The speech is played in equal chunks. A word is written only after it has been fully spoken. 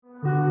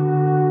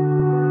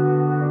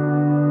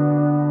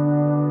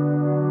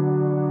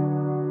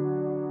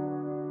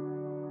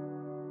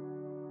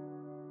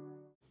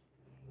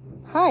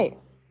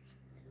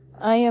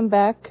I am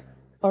back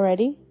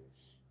already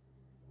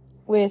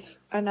with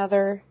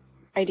another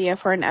idea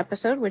for an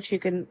episode, which you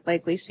can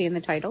likely see in the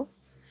title.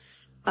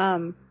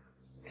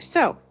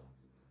 So,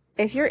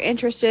 if you're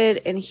interested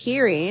in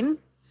hearing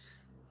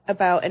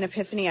about an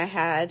epiphany I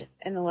had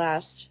in the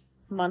last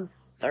month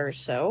or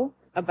so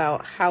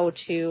about how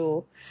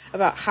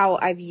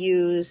I've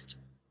used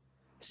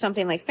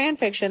something like fan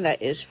fiction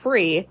that is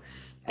free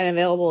and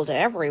available to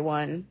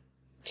everyone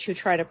to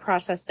try to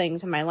process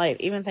things in my life,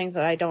 even things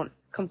that I don't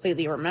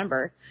completely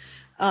remember,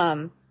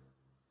 and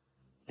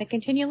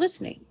continue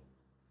listening.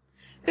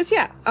 Because,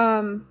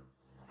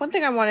 one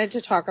thing I wanted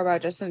to talk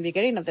about just in the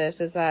beginning of this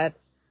is that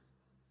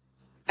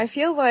I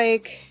feel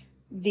like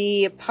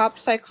the pop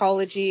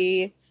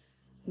psychology,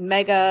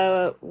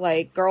 mega,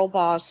 girl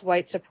boss,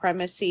 white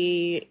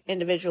supremacy,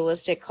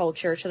 individualistic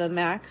culture to the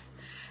max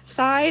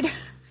side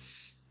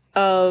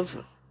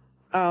of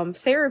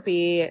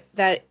therapy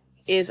that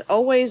is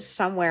always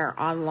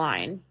somewhere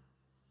online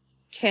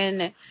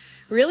can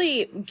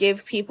really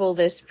give people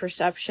this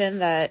perception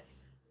that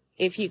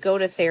if you go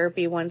to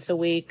therapy once a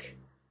week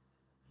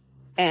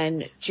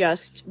and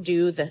just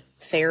do the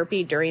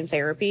therapy during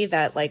therapy,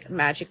 that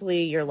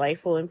magically your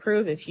life will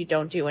improve if you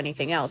don't do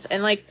anything else.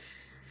 And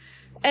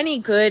any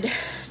good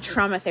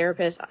trauma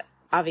therapist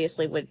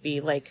obviously would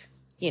be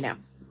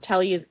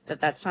tell you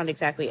that that's not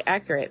exactly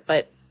accurate,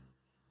 but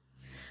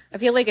I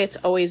feel like it's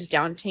always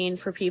daunting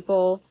for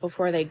people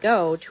before they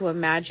go to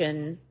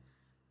imagine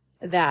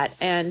that.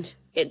 And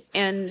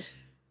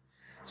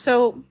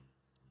so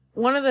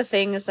one of the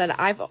things that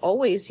I've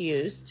always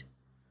used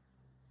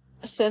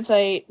since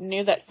I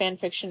knew that fan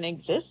fiction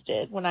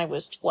existed when I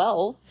was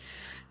 12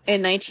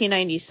 in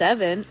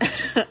 1997,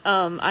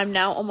 I'm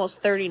now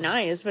almost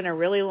 39. It's been a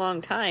really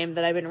long time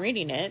that I've been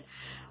reading it.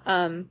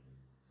 I've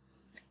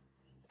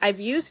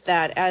used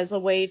that as a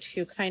way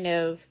to kind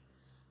of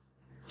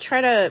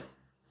try to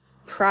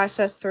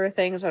process through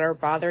things that are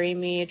bothering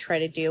me, try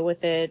to deal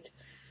with it,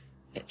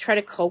 try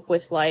to cope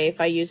with life.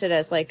 I use it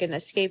as an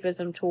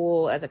escapism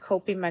tool, as a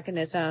coping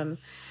mechanism.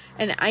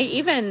 And I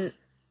even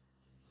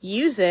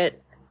use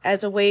it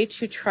as a way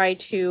to try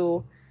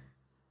to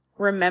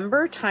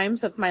remember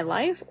times of my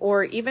life,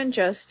 or even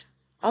just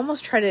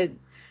almost try to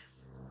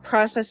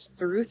process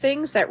through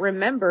things that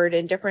remembered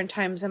in different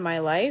times in my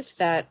life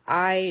that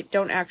I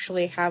don't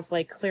actually have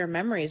clear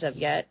memories of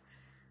yet.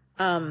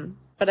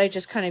 But I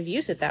just kind of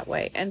use it that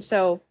way. And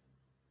so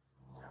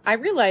I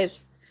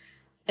realized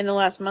in the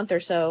last month or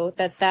so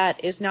that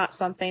is not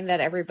something that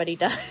everybody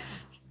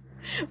does.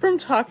 From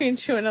talking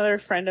to another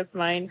friend of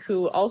mine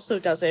who also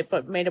does it,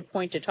 but made a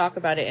point to talk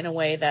about it in a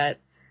way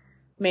that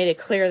made it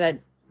clear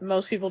that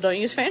most people don't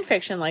use fan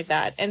fiction like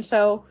that. And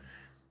so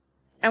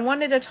I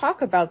wanted to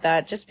talk about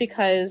that just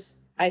because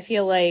I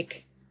feel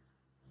like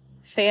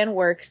fan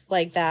works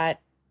like that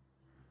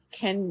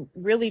can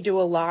really do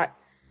a lot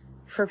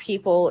for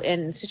people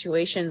in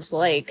situations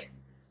like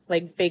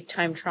big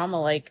time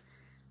trauma, like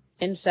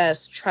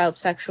incest, child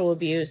sexual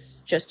abuse,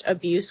 just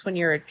abuse when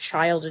you're a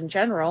child in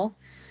general.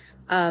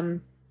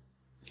 And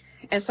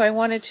so I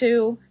wanted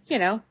to,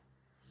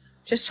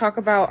 just talk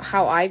about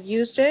how I've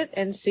used it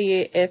and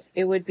see if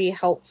it would be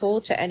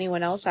helpful to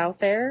anyone else out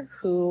there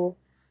who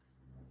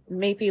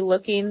may be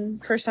looking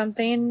for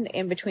something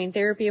in between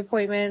therapy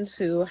appointments,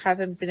 who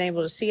hasn't been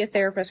able to see a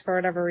therapist for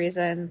whatever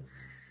reason,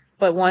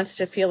 but wants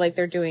to feel like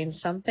they're doing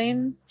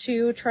something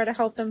to try to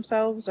help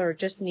themselves, or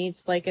just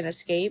needs an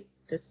escape.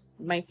 This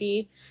might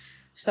be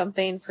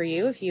something for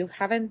you if you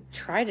haven't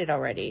tried it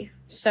already.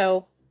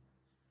 So,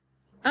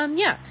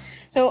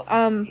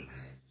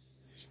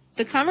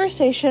 the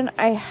conversation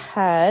I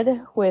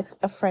had with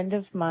a friend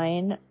of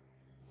mine,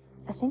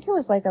 I think it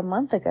was a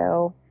month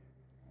ago,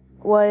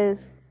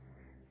 was,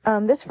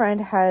 this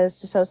friend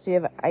has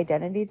dissociative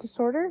identity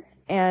disorder,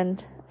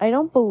 and I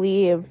don't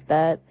believe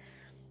that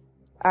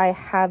I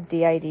have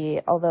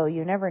DID, although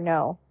you never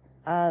know.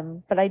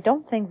 But I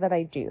don't think that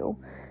I do.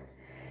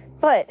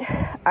 But,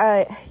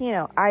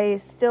 I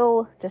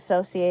still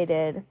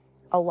dissociated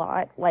a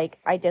lot.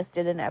 I just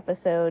did an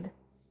episode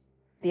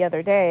the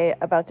other day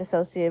about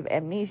dissociative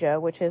amnesia,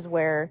 which is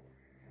where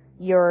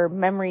your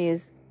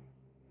memories,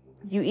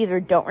 you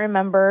either don't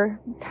remember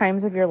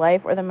times of your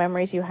life, or the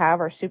memories you have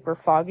are super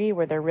foggy,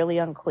 where they're really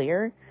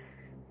unclear,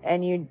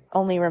 and you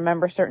only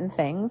remember certain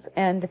things.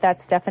 And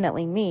that's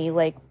definitely me.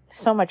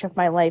 So much of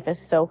my life is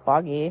so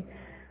foggy.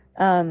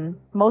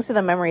 Most of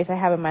the memories I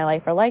have in my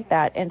life are like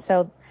that. And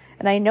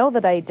I know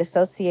that I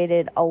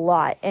dissociated a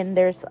lot, and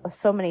there's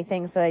so many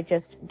things that I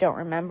just don't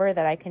remember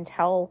that I can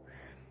tell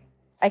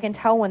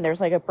when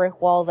there's a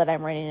brick wall that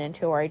I'm running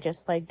into, or I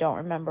just don't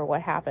remember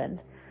what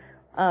happened,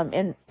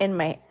 in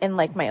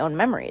my own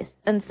memories.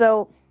 And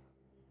so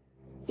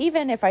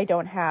even if I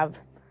don't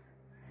have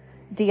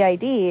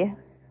DID,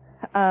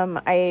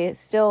 we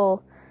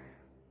still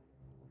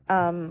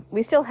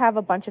have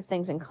a bunch of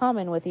things in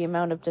common with the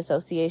amount of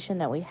dissociation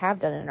that we have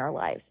done in our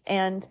lives.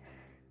 And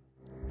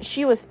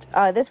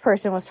this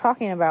person was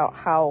talking about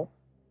how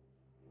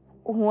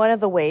one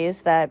of the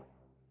ways that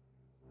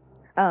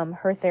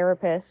her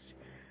therapist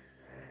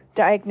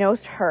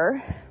diagnosed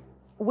her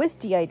with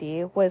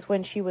DID was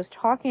when she was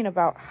talking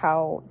about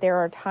how there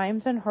are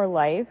times in her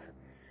life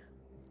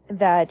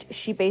that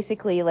she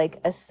basically like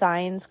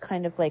assigns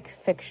kind of like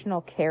fictional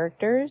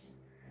characters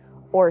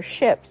or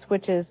ships,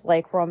 which is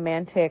like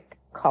romantic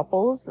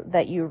couples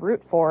that you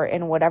root for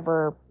in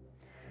whatever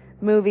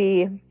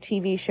movie,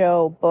 TV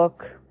show,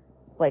 book,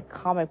 like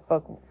comic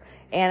book,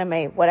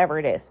 anime, whatever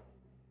it is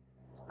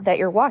that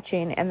you're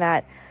watching, and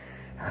that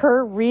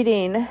her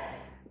reading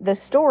the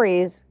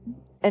stories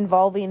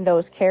involving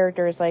those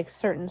characters, like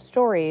certain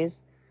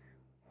stories,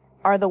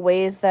 are the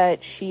ways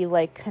that she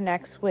like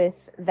connects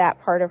with that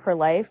part of her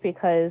life,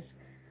 because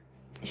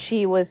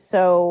she was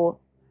so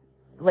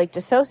like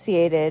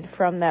dissociated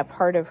from that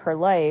part of her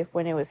life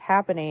when it was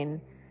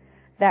happening,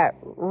 that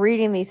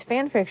reading these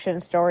fan fiction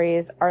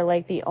stories are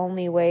like the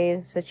only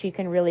ways that she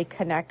can really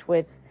connect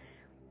with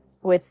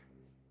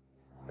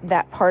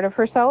that part of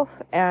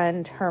herself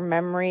and her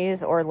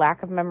memories or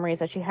lack of memories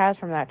that she has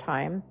from that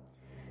time,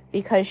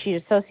 because she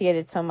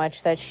dissociated so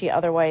much that she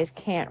otherwise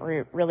can't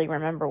really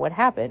remember what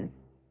happened.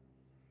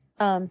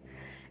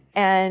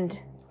 And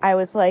I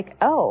was like,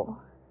 oh,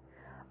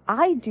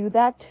 I do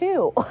that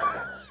too.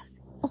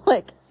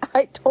 Like,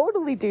 I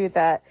totally do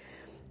that.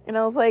 And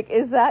I was like,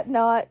 is that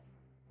not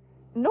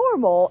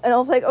normal? And I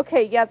was like,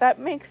 okay, yeah, that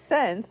makes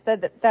sense.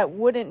 That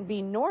wouldn't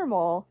be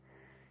normal,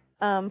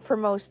 for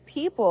most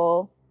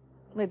people.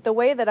 Like, the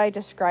way that I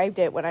described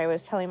it when I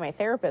was telling my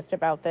therapist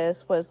about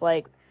this was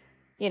like,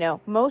 you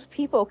know, most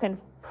people can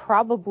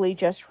probably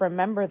just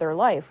remember their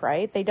life,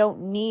 right? They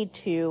don't need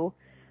to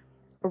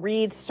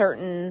read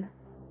certain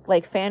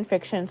like fan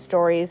fiction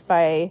stories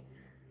with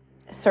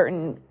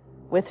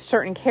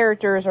certain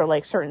characters or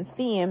like certain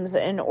themes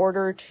in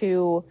order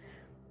to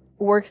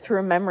work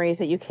through memories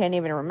that you can't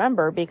even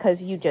remember,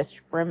 because you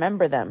just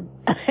remember them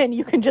and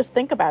you can just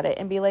think about it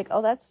and be like,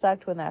 oh, that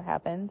sucked when that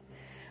happened.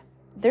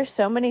 There's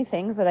so many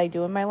things that I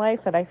do in my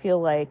life that I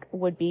feel like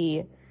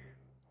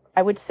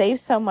I would save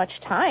so much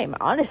time,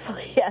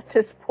 honestly, at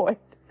this point,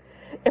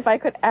 if I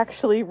could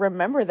actually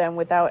remember them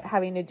without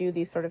having to do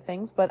these sort of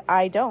things, but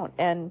I don't.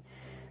 And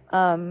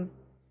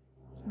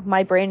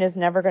my brain is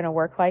never going to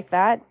work like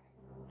that.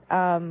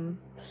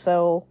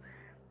 So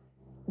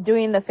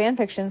doing the fan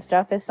fiction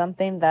stuff is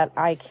something that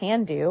I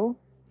can do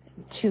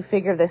to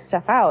figure this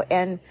stuff out.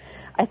 And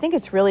I think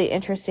it's really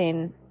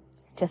interesting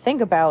to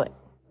think about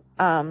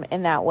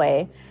in that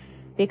way,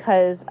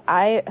 because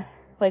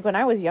when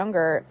I was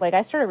younger, like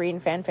I started reading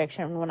fan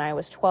fiction when I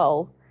was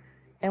 12,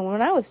 and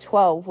when I was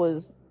 12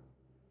 was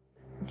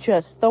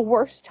just the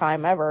worst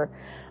time ever.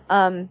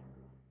 And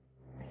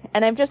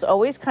I've just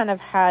always kind of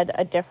had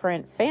a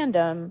different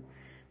fandom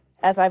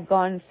as I've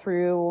gone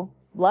through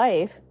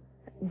life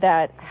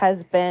that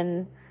has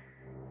been,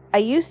 I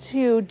used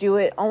to do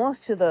it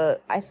almost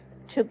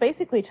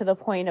basically to the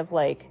point of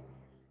like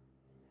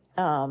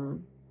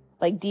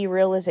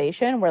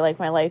derealization, where like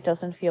my life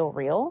doesn't feel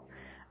real.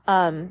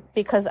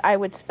 Because I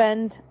would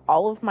spend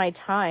all of my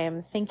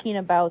time thinking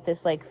about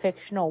this like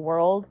fictional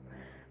world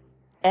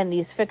and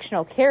these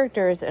fictional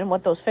characters and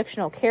what those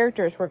fictional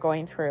characters were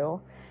going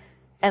through.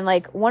 And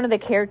like one of the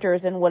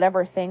characters in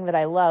whatever thing that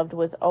I loved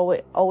was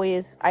I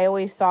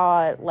always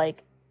saw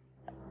like,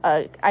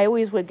 I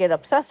always would get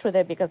obsessed with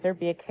it because there'd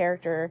be a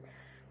character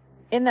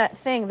in that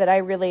thing that I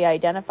really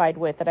identified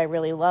with, that I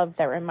really loved,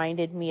 that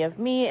reminded me of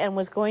me and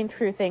was going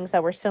through things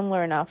that were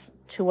similar enough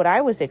to what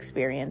I was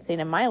experiencing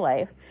in my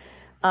life.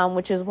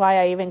 Which is why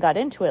I even got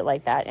into it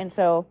like that. And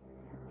so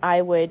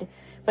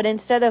but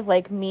instead of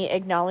like me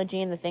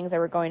acknowledging the things that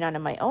were going on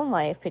in my own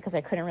life, because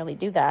I couldn't really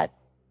do that,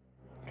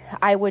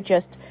 I would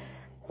just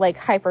like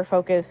hyper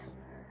focus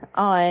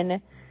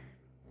on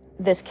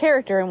this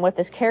character and what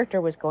this character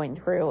was going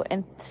through,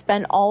 and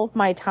spend all of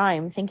my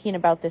time thinking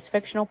about this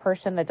fictional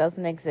person that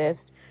doesn't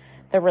exist,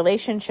 the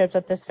relationships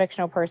that this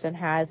fictional person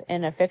has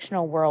in a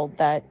fictional world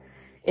that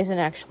isn't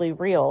actually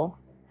real.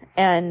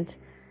 And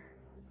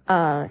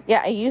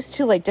I used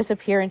to like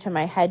disappear into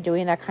my head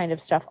doing that kind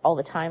of stuff all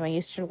the time. I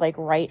used to like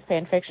write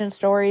fan fiction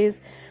stories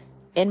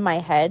in my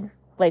head.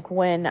 Like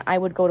when I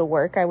would go to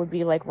work, I would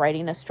be like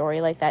writing a story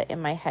like that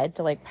in my head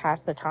to like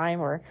pass the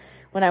time, or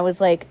when I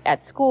was like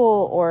at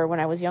school, or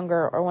when I was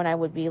younger, or when I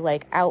would be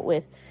like out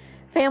with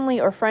family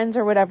or friends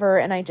or whatever,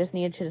 and I just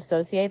needed to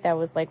dissociate. That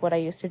was like what I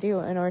used to do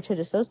in order to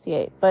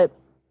dissociate. But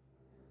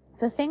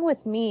the thing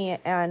with me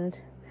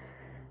and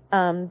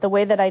the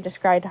way that I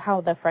described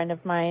how the friend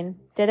of mine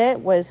did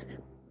it was,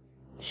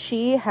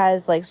 she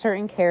has like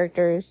certain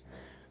characters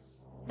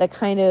that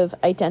kind of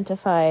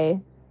identify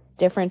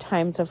different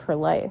times of her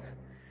life.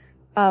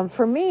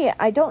 For me,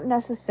 I don't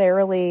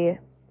necessarily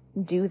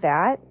do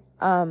that.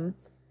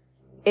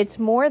 It's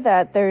more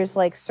that there's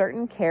like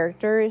certain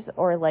characters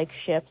or like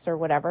ships or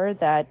whatever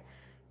that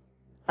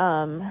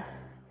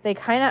they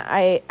kind of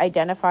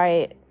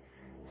identify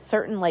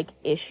certain like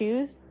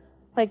issues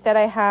like that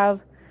I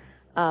have.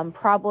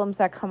 Problems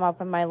that come up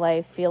in my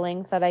life,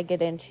 feelings that I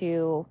get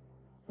into,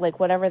 like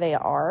whatever they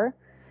are.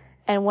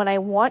 And when I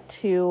want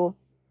to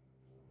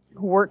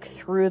work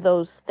through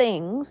those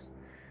things,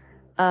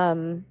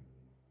 I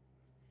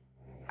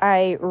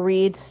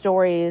read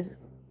stories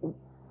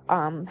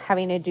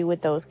having to do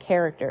with those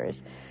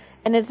characters.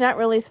 And it's not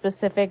really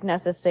specific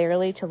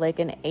necessarily to like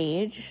an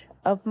age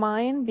of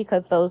mine,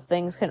 because those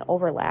things can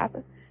overlap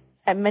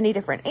at many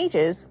different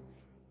ages.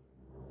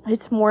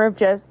 It's more of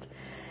just,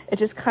 it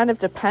just kind of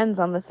depends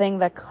on the thing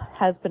that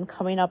has been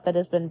coming up that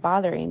has been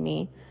bothering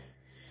me.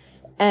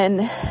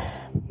 And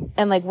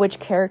like which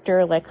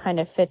character like kind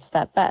of fits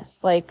that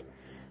best. Like,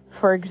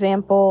 for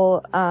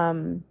example,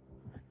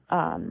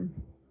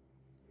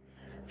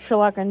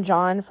 Sherlock and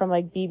John from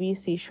like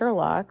BBC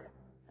Sherlock,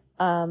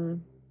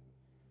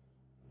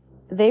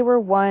 they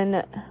were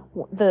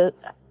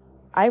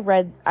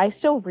I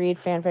still read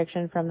fan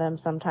fiction from them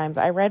sometimes.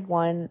 I read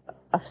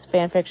a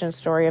fan fiction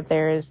story of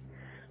theirs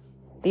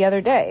the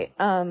other day,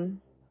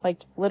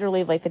 like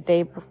literally like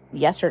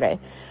yesterday.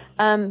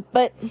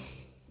 But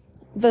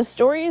the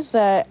stories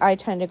that I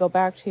tend to go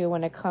back to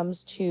when it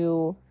comes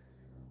to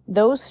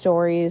those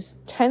stories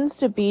tends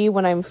to be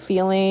when I'm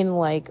feeling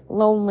like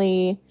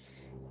lonely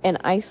and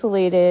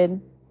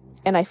isolated,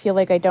 and I feel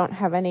like I don't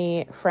have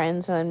any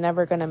friends and I'm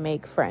never going to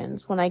make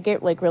friends. When I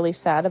get like really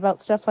sad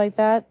about stuff like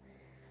that,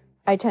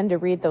 I tend to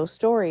read those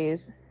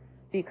stories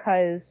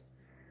because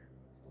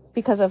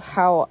of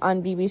how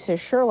on BBC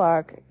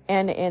Sherlock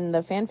and in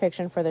the fan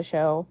fiction for the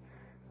show,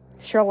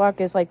 Sherlock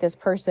is like this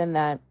person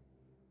that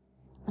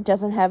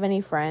doesn't have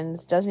any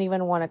friends, doesn't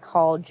even want to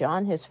call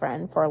John his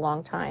friend for a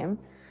long time.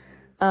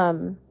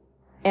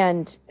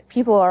 And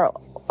people are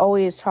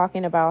always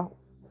talking about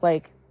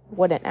like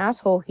what an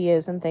asshole he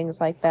is and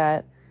things like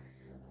that.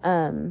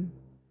 And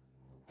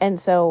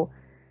so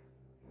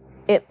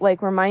it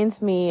like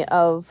reminds me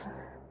of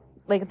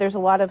like, there's a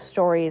lot of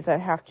stories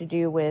that have to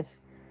do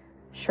with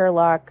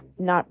Sherlock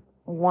not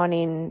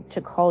wanting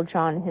to call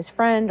John his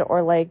friend,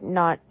 or like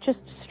not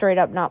just straight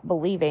up not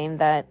believing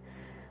that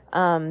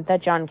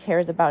John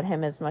cares about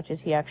him as much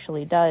as he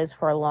actually does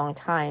for a long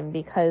time,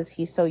 because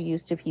he's so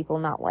used to people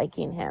not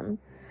liking him.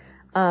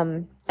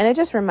 And it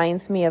just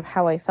reminds me of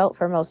how I felt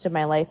for most of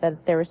my life,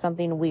 that there was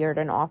something weird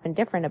and off and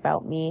different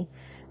about me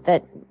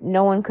that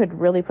no one could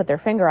really put their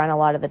finger on a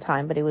lot of the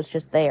time, but it was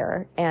just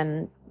there.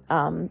 And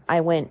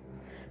I went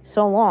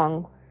so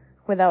long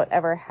without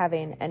ever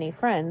having any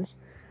friends.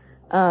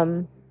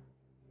 And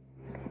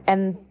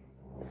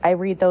I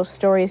read those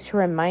stories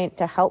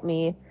to help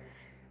me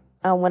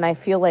when I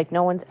feel like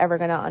no one's ever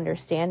going to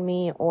understand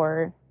me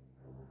or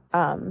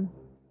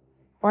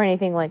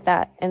anything like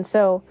that. And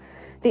so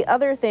the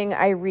other thing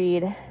I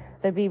read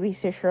the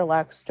BBC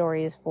Sherlock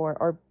stories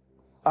for,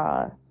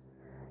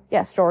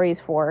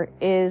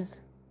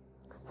 is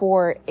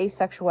for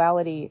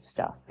asexuality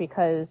stuff,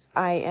 because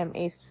I am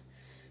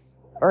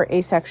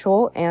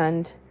asexual,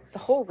 and the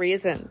whole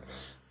reason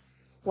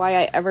why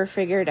I ever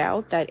figured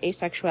out that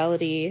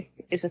asexuality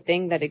is a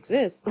thing that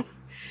exists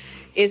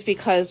is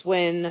because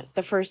when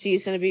the first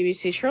season of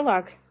BBC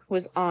Sherlock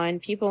was on,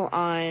 people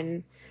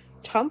on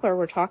Tumblr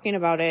were talking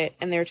about it,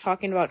 and they're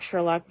talking about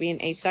Sherlock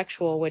being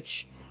asexual,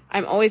 which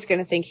I'm always going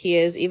to think he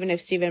is, even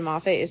if Stephen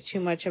Moffat is too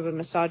much of a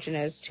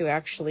misogynist to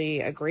actually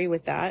agree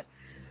with that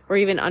or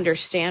even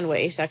understand what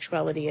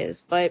asexuality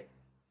is. But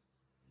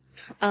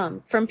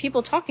from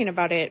people talking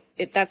about it,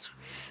 that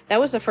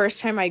was the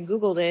first time I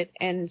Googled it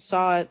and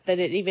saw that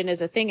it even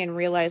is a thing and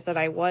realized that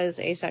I was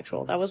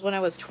asexual. That was when I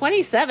was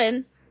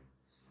 27.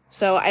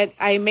 So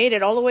I made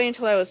it all the way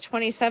until I was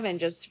 27,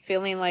 just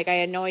feeling like I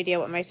had no idea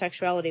what my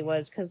sexuality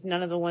was, because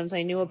none of the ones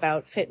I knew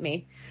about fit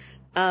me.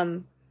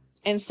 And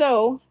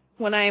so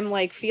when I'm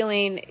like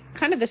feeling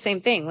kind of the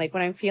same thing, like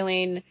when I'm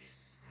feeling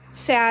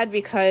sad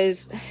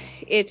because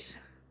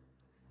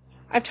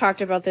I've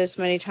talked about this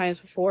many times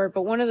before,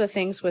 but one of the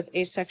things with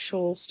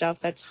asexual stuff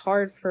that's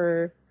hard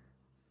for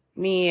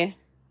me,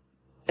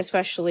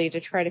 especially to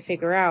try to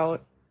figure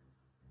out,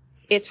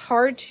 it's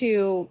hard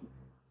to,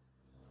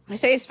 I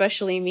say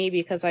especially me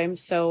because I'm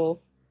so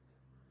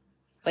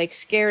like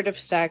scared of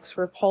sex,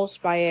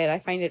 repulsed by it. I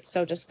find it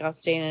so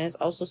disgusting, and it's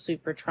also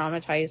super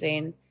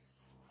traumatizing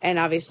and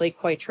obviously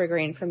quite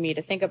triggering for me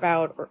to think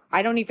about. Or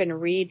I don't even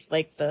read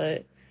like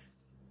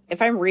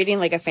if I'm reading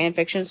like a fan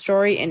fiction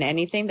story in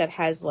anything that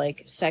has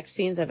like sex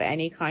scenes of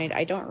any kind,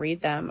 I don't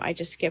read them. I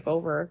just skip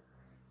over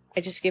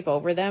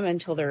them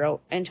until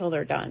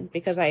they're done,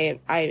 because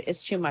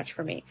it's too much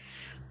for me.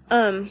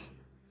 But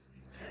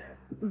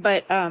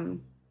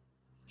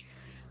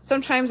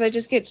sometimes I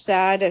just get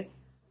sad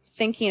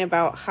thinking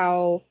about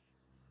how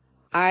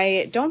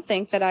I don't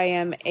think that I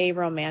am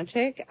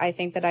aromantic. I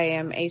think that I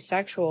am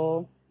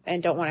asexual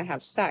and don't want to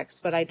have sex,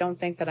 but I don't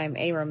think that I'm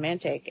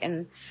aromantic.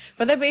 And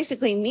what that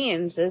basically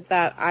means is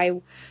that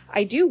I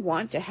do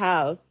want to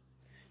have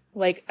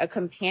like a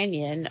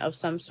companion of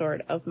some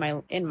sort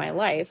in my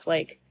life.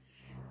 Like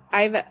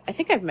I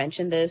think I've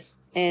mentioned this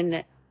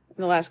in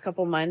the last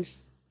couple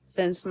months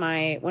since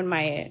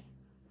when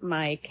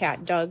my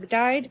cat Doug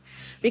died,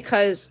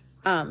 because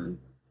I'm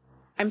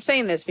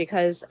saying this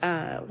because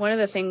one of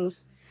the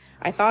things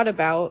I thought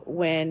about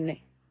when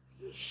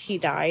he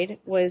died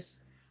was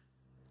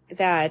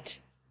that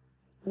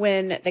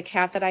when the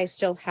cat that I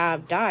still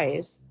have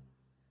dies,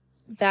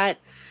 that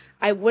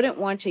I wouldn't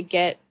want to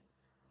get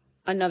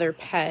another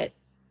pet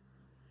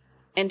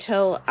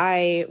until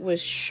I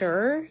was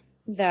sure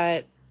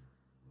that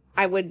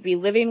I would be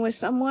living with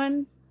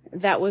someone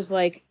that was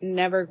like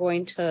never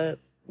going to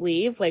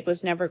leave, like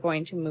was never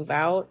going to move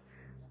out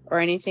or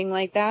anything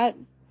like that,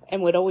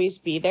 and would always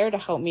be there to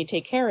help me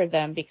take care of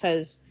them.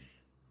 Because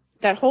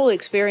that whole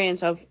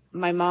experience of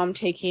my mom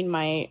taking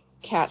my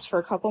cats for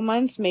a couple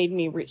months made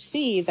me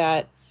see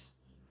that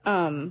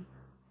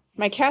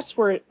my cats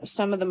were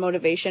some of the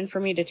motivation for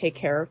me to take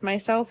care of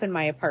myself in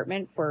my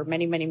apartment for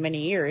many, many,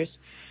 many years.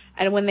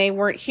 And when they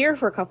weren't here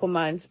for a couple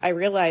months, I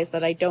realized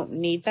that I don't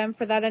need them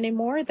for that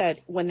anymore.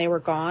 That when they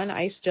were gone,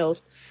 I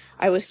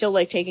was still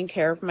like taking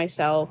care of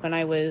myself, and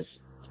I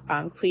was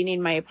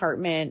cleaning my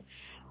apartment.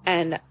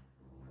 And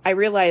I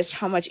realized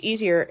how much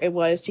easier it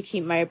was to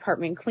keep my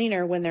apartment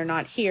cleaner when they're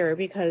not here,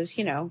 because,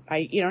 you don't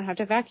have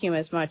to vacuum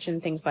as much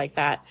and things like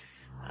that.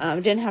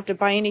 Didn't have to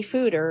buy any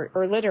food or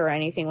litter or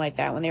anything like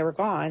that when they were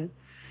gone,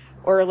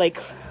 or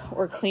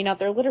clean out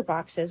their litter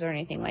boxes or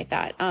anything like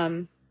that.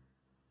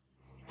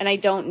 And I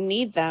don't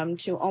need them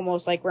to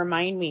almost like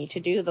remind me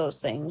to do those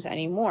things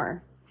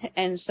anymore.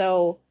 And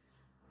so,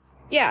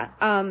 yeah,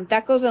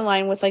 that goes in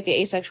line with like the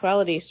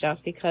asexuality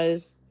stuff,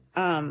 because,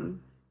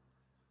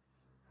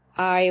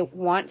 I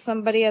want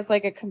somebody as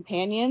like a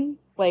companion.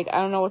 Like,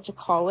 I don't know what to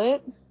call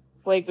it.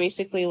 Like,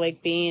 basically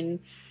like being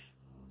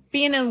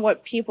in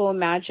what people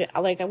imagine,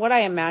 like what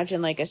I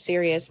imagine like a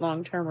serious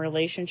long-term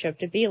relationship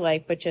to be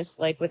like, but just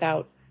like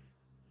without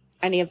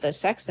any of the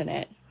sex in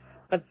it.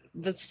 But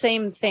the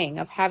same thing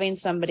of having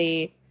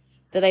somebody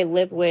that I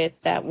live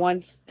with that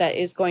wants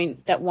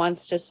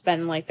to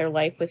spend like their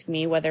life with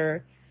me,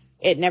 whether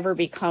it never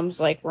becomes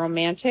like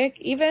romantic,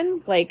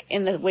 even like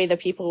in the way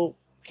that people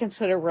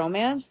consider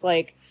romance,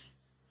 like,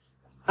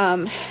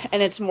 and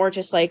it's more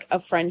just like a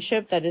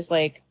friendship that is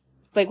like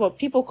what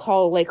people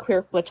call like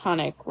queer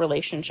platonic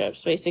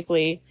relationships,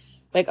 basically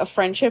like a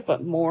friendship,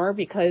 but more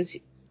because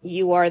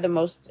you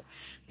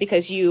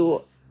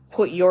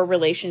put your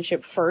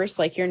relationship first.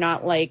 Like, you're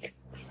not like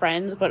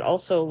friends, but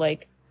also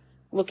like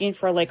looking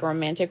for like a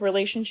romantic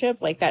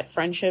relationship. Like, that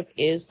friendship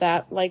is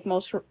that like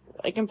most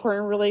like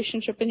important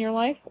relationship in your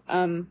life.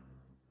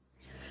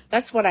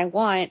 That's what I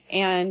want.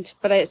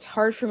 But it's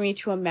hard for me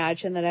to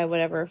imagine that I would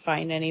ever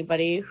find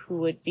anybody who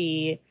would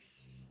be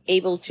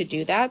able to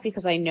do that,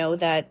 because I know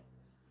that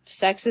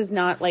sex is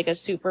not like a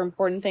super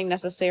important thing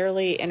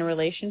necessarily in a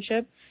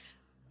relationship,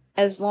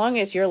 as long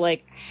as you're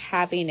like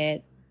having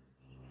it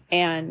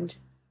and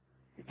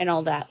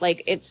all that.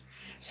 Like,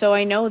 so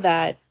I know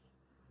that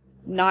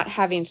not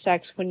having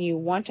sex when you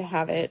want to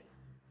have it,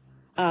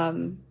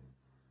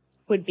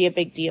 would be a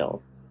big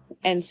deal.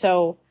 And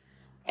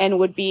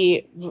would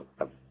be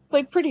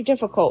like pretty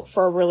difficult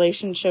for a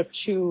relationship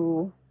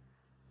to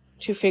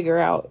figure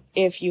out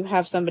if you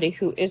have somebody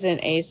who isn't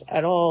ace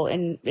at all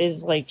and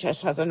is like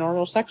just has a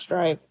normal sex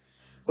drive,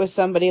 with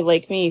somebody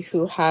like me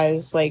who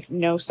has like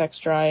no sex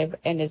drive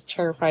and is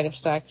terrified of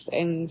sex,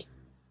 and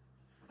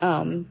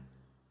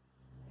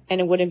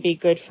it wouldn't be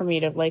good for me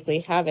to likely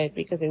have it,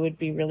 because it would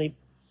be really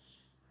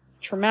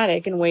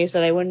traumatic in ways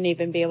that I wouldn't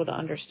even be able to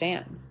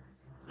understand,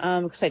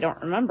 because I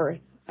don't remember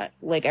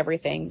like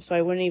everything, so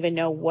I wouldn't even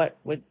know what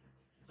would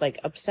like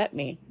upset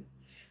me.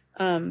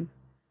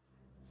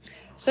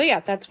 So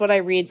yeah, that's what I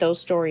read those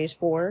stories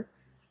for.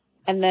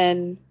 And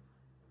then,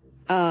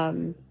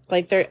 I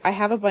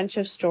have a bunch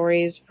of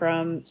stories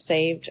from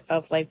Saved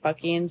of like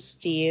Bucky and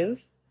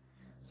Steve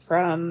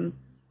from,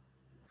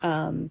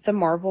 the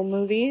Marvel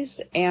movies,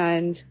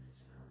 and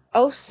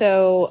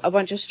also a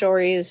bunch of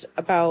stories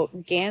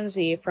about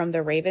Gansey from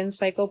the Raven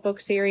Cycle book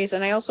series.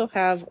 And I also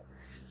have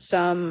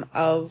some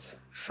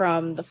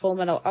from the Full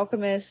Metal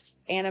Alchemist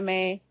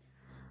anime.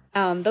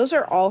 Those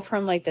are all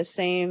from like the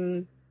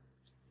same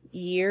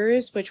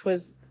years, which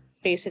was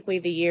basically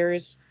the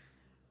years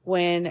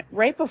when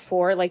right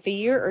before, like the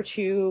year or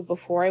two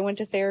before I went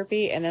to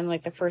therapy, and then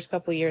like the first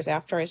couple years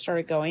after I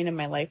started going and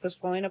my life was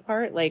falling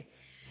apart. Like,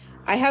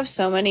 I have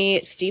so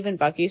many Steve and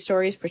Bucky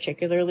stories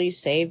particularly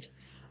saved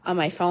on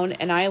my phone,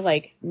 and I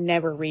like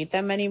never read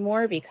them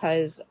anymore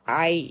because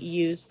I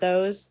use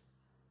those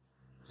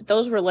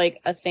were like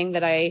a thing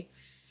that I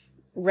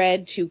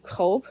read to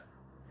cope,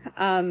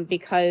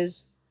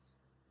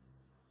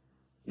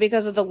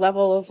 because of the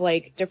level of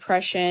like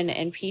depression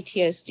and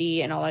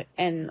PTSD and all that,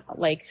 and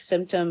like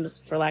symptoms,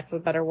 for lack of a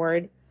better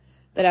word,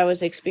 that I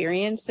was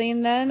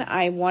experiencing then.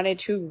 I wanted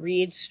to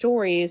read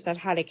stories that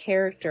had a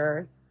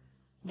character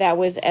that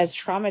was as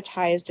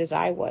traumatized as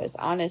I was,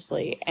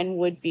 honestly, and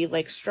would be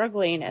like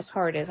struggling as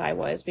hard as I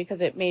was,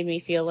 because it made me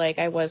feel like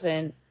I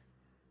wasn't,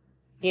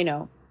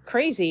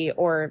 crazy,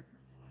 or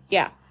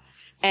yeah.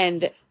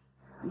 And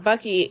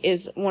Bucky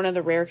is one of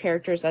the rare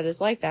characters that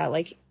is like that.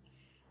 Like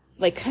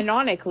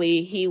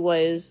canonically, he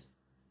was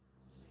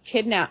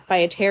kidnapped by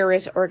a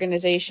terrorist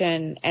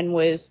organization and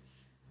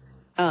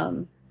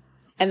had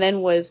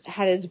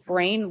his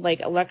brain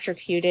like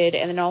electrocuted,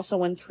 and then also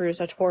went through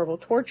such horrible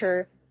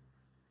torture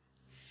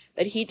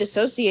that he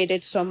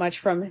dissociated so much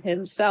from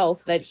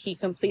himself that he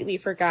completely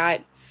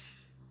forgot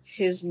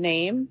his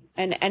name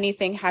and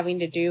anything having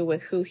to do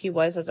with who he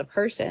was as a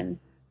person.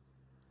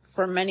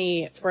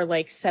 for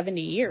like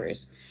 70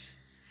 years,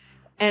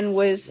 and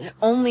was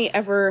only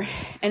ever,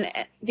 and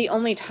the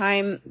only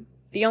time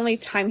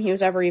he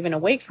was ever even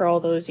awake for all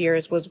those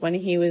years was when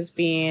he was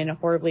being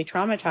horribly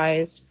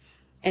traumatized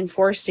and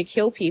forced to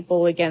kill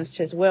people against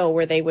his will,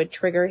 where they would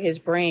trigger his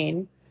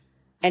brain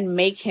and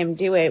make him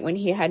do it when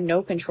he had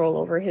no control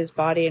over his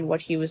body and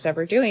what he was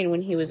ever doing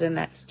when he was in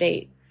that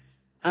state.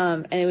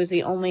 And it was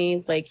the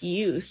only like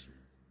use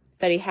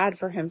that he had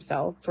for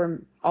himself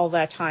for all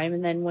that time.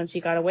 And then once he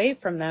got away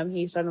from them,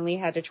 he suddenly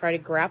had to try to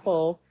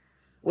grapple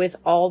with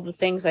all the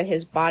things that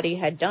his body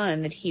had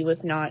done that he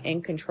was not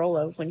in control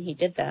of when he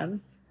did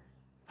them.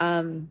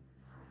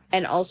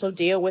 And also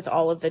deal with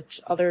all of the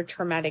other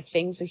traumatic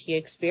things that he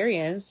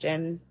experienced.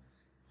 And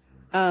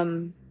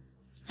so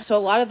a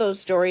lot of those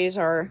stories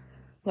are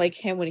like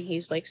him when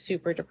he's like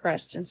super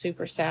depressed and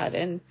super sad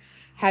and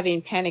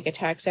having panic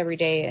attacks every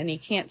day and he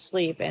can't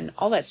sleep and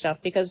all that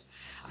stuff, because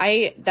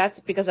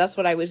that's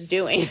what I was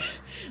doing.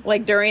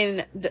 like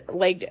during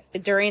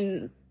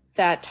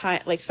that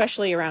time, like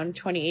especially around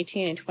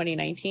 2018 and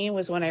 2019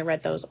 was when I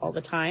read those all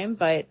the time.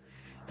 But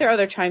there are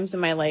other times in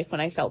my life when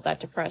I felt that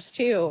depressed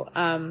too,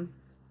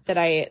 that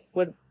I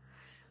would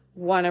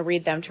want to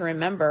read them to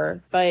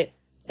remember. But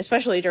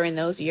especially during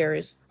those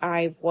years,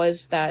 I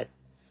was that,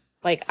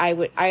 like, I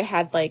would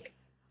have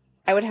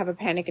a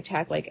panic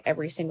attack like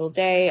every single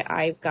day.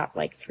 I got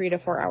like 3 to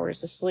 4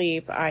 hours of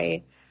sleep.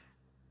 I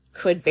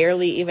could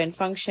barely even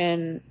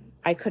function.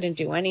 I could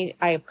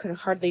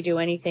hardly do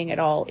anything at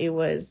all. It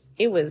was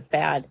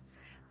bad.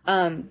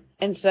 And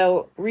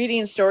so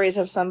reading stories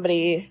of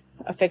somebody,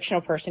 a fictional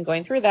person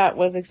going through that,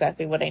 was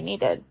exactly what I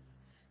needed.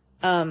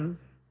 And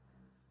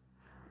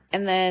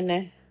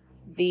then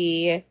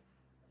the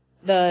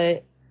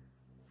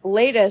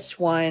latest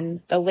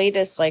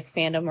like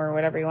fandom or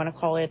whatever you want to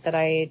call it that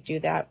I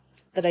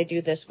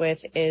do this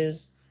with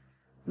is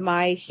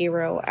My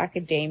Hero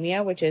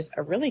Academia, which is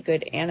a really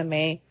good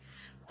anime.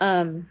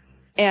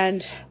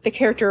 And the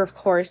character, of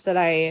course, that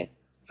I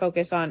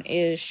focus on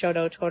is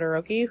Shoto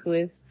Todoroki, who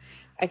is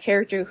a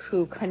character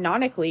who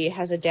canonically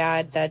has a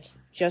dad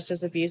that's just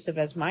as abusive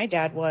as my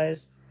dad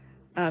was.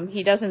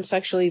 He doesn't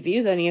sexually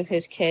abuse any of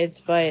his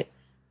kids, but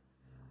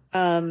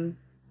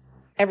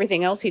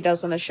everything else he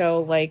does on the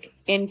show, like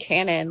in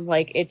canon,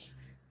 like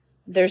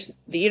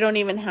you don't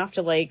even have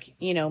to like,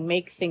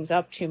 make things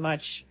up too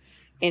much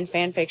in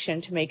fan fiction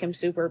to make him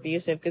super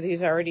abusive, because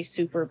he's already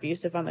super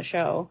abusive on the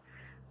show.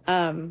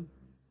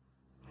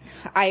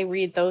 I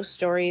read those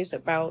stories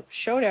about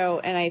Shoto,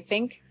 and I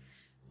think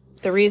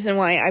the reason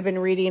why I've been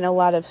reading a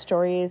lot of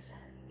stories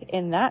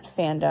in that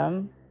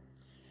fandom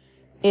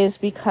is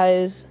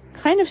because,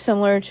 kind of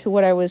similar to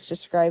what I was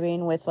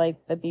describing with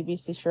like the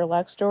BBC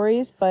Sherlock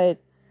stories, but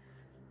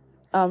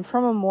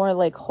from a more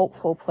like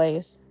hopeful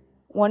place.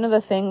 One of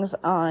the things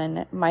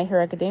on My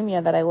Hero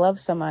Academia that I love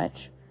so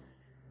much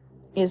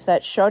is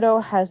that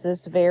Shoto has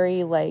this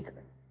very like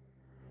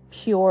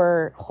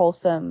pure,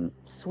 wholesome,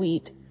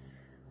 sweet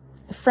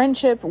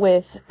friendship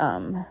with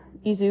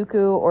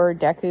Izuku, or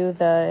Deku,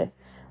 the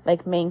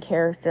like main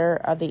character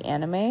of the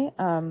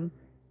anime.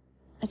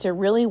 It's a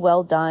really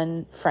well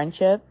done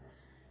friendship,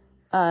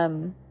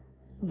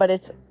 but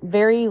it's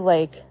very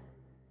like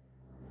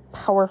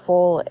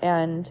powerful,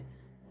 and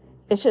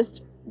it's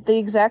just the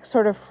exact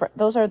sort of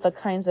those are the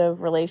kinds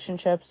of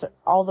relationships,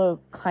 all the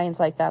kinds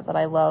like that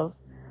I love,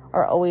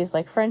 are always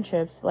like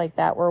friendships like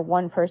that, where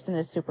one person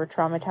is super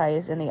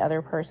traumatized and the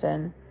other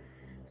person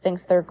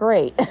thinks they're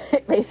great,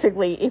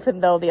 basically,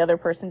 even though the other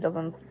person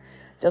doesn't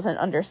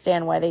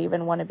understand why they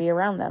even want to be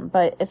around them.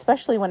 But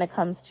especially when it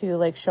comes to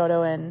like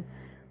Shoto and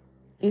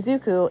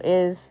Izuku,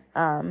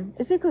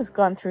 Izuku's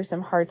gone through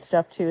some hard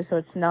stuff too, so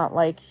it's not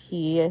like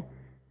he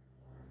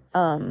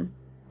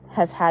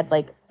has had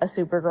like a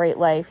super great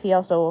life. He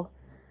also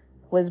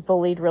was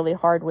bullied really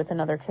hard with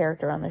another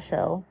character on the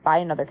show,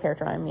 on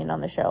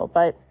the show.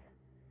 But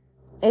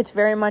it's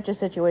very much a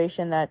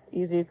situation that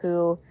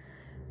Izuku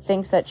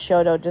thinks that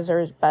Shoto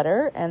deserves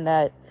better,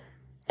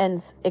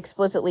 and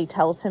explicitly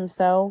tells him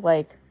so,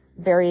 like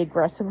very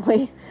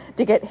aggressively,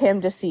 to get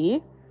him to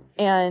see.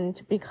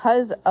 And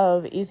because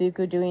of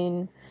Izuku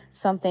doing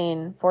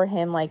something for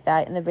him like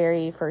that in the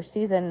very first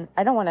season,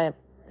 I don't want to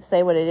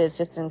say what it is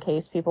just in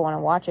case people want to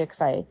watch it,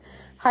 because I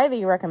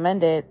highly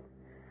recommend it.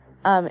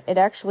 It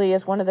actually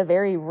is one of the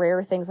very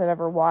rare things I've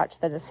ever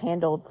watched that has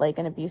handled like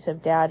an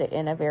abusive dad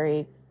in a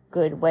very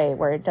good way,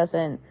 where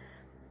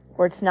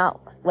it's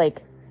not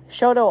like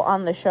Shoto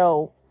on the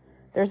show.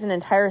 There's an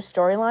entire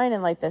storyline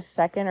in like the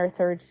second or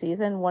third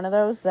season, one of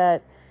those,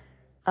 that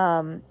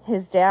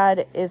his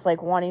dad is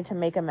like wanting to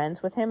make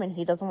amends with him, and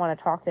he doesn't want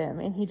to talk to him,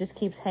 and he just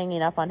keeps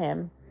hanging up on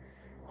him.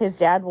 His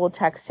dad will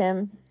text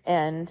him,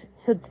 and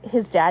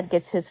his dad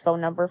gets his phone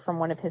number from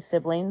one of his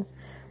siblings,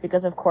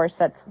 because of course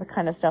that's the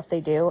kind of stuff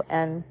they do,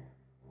 and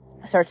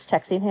starts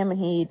texting him, and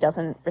he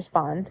doesn't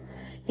respond.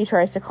 He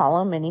tries to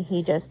call him, and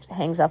he just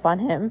hangs up on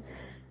him.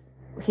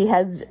 He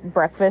has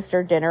breakfast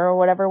or dinner or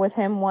whatever with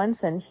him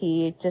once, and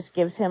he just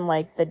gives him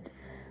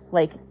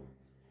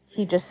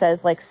he just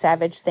says like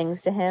savage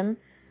things to him,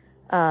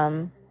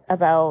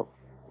 about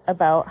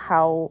about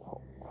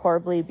how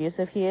horribly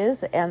abusive he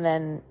is, and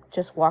then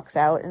just walks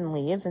out and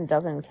leaves and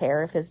doesn't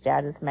care if his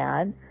dad is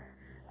mad,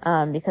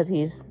 because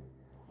he's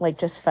like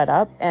just fed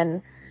up.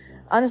 And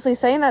honestly,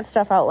 saying that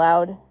stuff out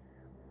loud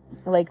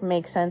like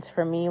makes sense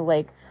for me,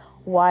 like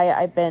why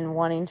I've been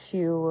wanting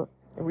to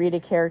read a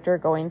character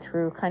going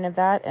through kind of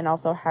that, and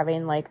also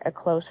having like a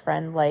close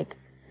friend like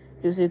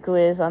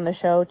Izuku is on the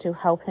show to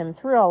help him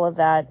through all of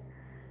that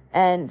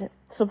and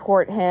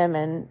support him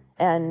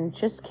and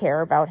just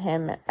care about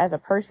him as a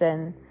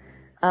person.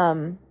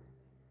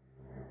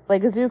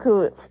 Like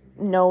Izuku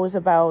knows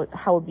about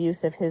how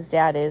abusive his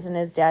dad is, and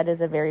his dad is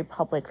a very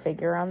public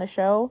figure on the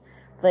show.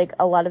 Like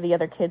a lot of the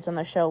other kids on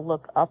the show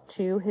look up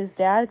to his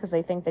dad because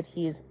they think that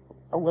he's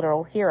a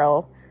literal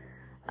hero.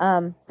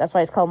 That's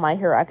why it's called My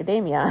Hero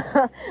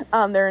Academia.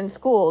 They're in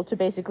school to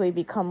basically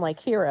become like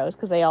heroes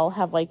because they all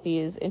have like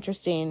these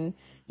interesting,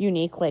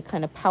 unique, like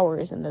kind of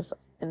powers in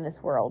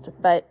this world.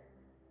 But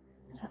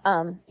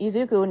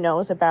Izuku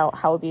knows about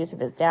how abusive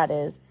his dad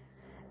is,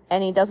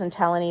 and he doesn't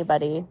tell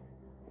anybody,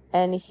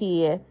 and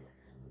he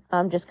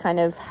just kind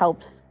of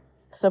helps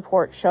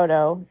support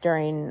Shoto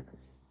during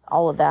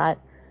all of that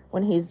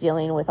when he's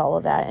dealing with all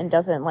of that, and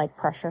doesn't like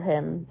pressure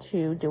him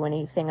to do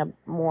anything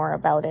more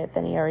about it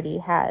than he already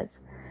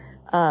has.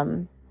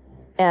 And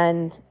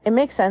it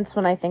makes sense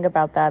when I think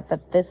about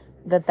that this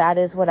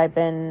is what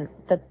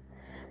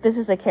this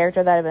is a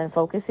character that I've been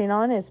focusing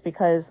on, is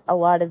because a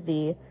lot of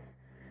the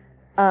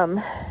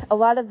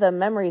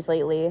memories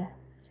lately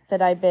that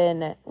have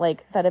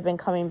been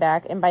coming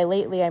back, and by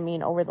lately I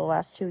mean over the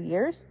last 2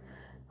 years,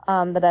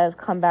 that have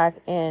come back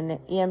in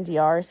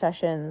EMDR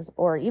sessions,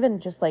 or even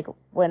just like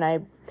when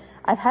I've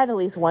had at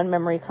least one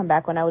memory come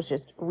back when I was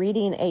just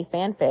reading a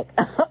fanfic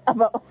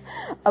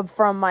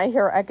from My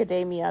Hero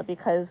Academia,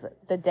 because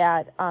the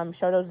dad,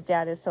 Shoto's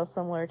dad, is so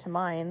similar to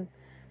mine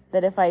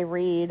that if I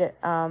read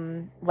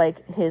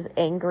like his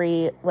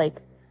angry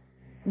like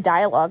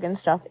dialogue and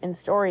stuff in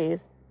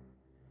stories,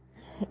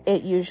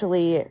 it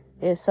usually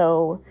is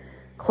so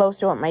close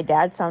to what my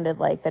dad sounded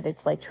like that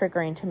it's like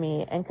triggering to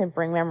me and can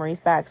bring memories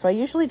back. So I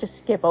usually just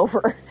skip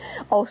over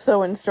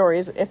also in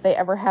stories if they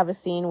ever have a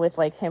scene with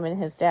like him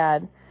and his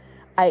dad.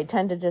 I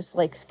tend to just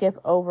like skip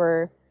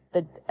over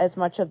as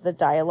much of the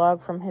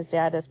dialogue from his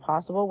dad as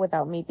possible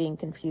without me being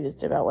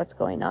confused about what's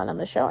going on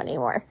the show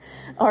anymore,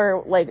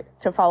 or like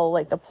to follow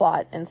like the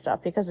plot and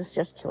stuff, because it's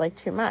just like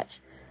too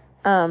much.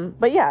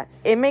 But yeah,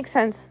 it makes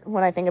sense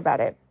when I think about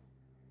it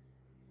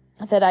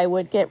that I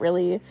would get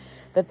really,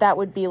 that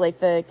would be like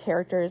the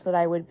characters that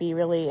I would be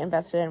really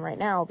invested in right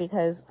now,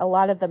 because a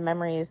lot of the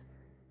memories,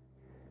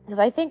 because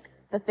I think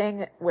the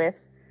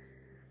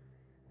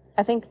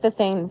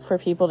thing for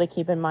people to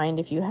keep in mind,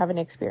 if you haven't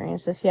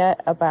experienced this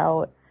yet,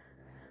 about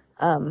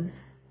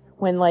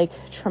when like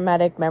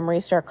traumatic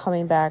memories start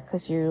coming back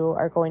because you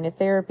are going to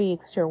therapy,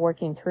 because you're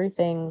working through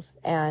things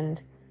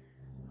and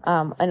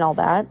all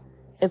that,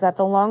 is that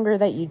the longer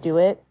that you do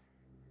it,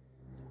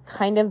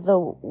 kind of the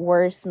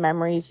worse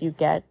memories you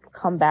get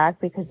come back,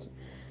 because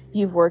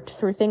you've worked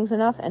through things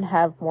enough and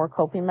have more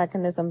coping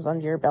mechanisms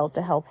under your belt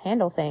to help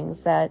handle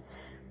things, that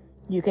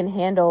you can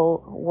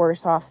handle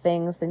worse off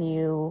things than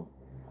you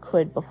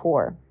could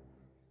before.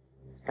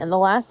 And the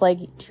last like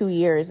 2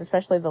 years,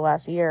 especially the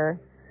last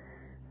year,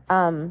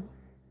 the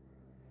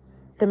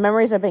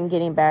memories I've been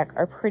getting back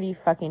are pretty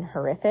fucking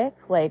horrific.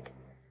 Like,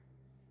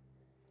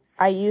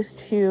 I used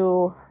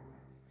to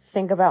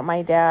think about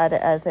my dad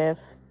as if,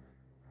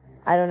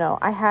 I don't know,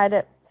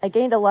 I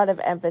gained a lot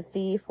of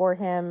empathy for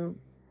him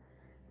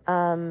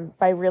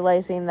by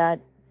realizing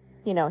that,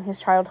 you know, his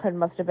childhood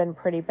must have been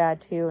pretty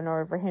bad too in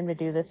order for him to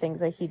do the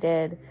things that he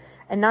did.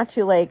 And not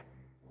to like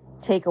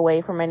take away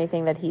from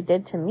anything that he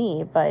did to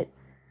me, but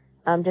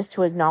just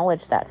to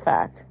acknowledge that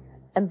fact.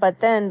 But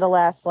then the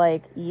last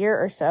like year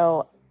or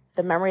so,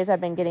 the memories I've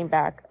been getting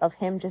back of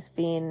him just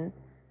being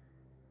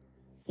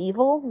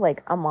evil,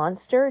 like a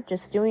monster,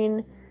 just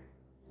doing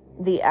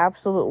the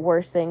absolute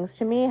worst things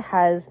to me,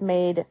 has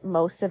made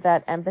most of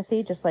that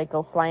empathy just like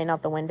go flying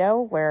out the window,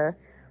 where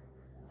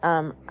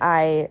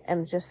I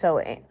am just so,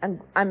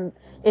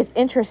 it's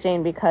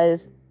interesting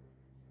because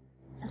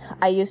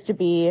I used to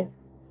be,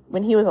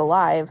 when he was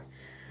alive,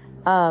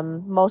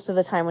 most of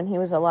the time when he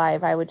was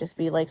alive, I would just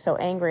be like so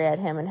angry at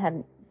him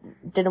and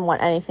didn't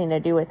want anything to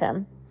do with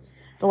him.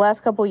 The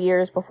last couple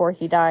years before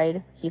he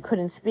died, he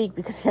couldn't speak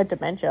because he had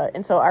dementia,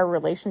 and so our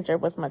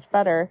relationship was much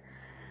better.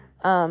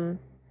 And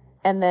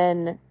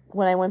then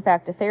when I went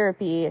back to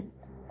therapy,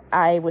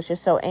 I was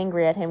just so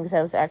angry at him because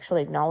I was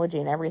actually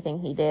acknowledging everything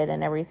he did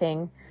and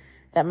everything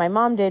that my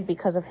mom did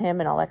because of him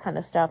and all that kind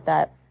of stuff,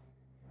 that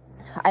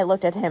I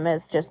looked at him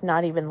as just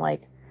not even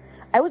like,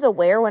 I was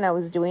aware when I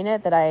was doing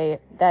it that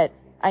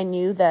I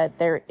knew that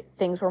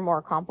things were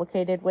more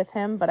complicated with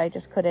him, but I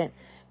just couldn't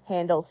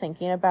handle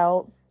thinking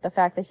about the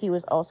fact that he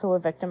was also a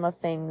victim of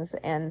things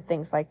and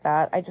things like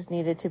that. I just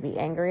needed to be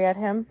angry at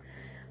him.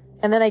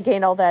 And then I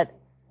gained all that,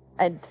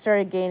 I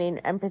started gaining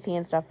empathy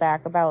and stuff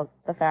back about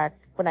the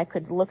fact when I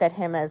could look at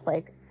him as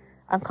like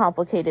a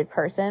complicated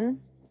person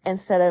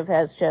instead of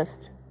as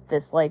just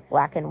this like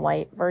black and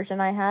white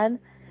version I had.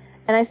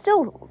 And I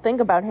still think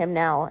about him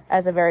now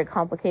as a very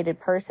complicated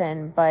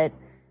person, but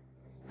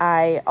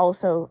I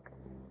also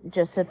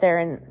just sit there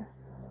and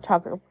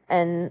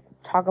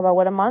talk about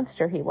what a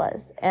monster he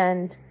was.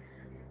 And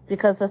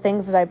because the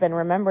things that I've been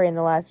remembering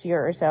the last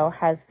year or so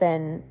has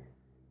been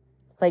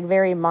like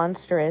very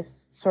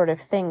monstrous sort of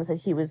things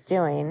that he was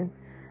doing,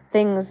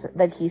 things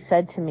that he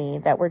said to me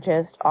that were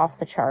just off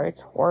the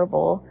charts,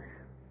 horrible.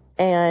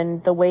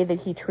 And the way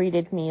that he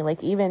treated me,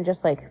 like even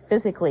just like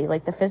physically,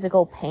 like the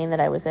physical pain that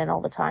I was in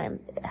all the time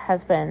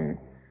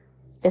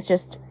it's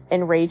just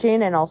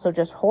enraging and also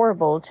just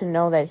horrible to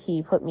know that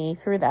he put me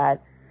through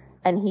that.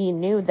 And he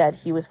knew that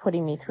he was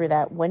putting me through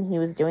that when he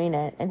was doing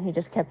it, and he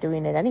just kept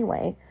doing it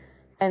anyway.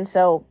 And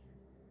so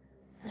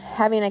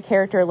having a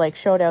character like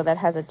Shoto that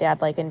has a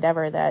dad-like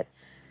endeavor that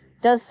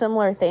does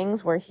similar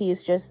things where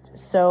he's just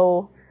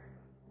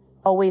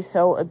always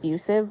so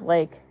abusive,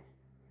 like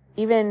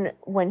even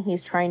when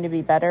he's trying to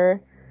be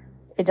better,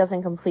 it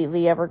doesn't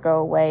completely ever go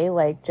away,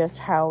 like just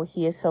how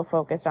he is so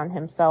focused on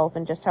himself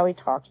and just how he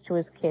talks to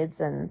his kids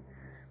and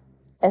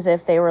as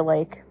if they were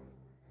like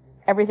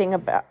everything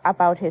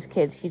about his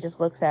kids. He just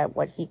looks at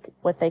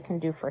what they can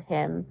do for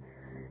him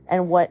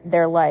and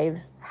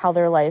how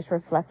their lives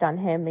reflect on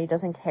him. He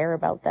doesn't care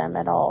about them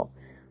at all,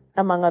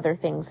 among other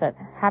things that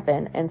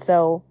happen. And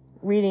so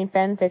reading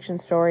fan fiction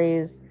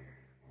stories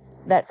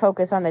that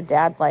focus on a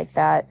dad like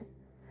that,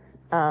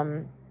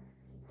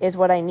 is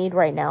what I need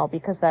right now,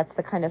 because that's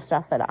the kind of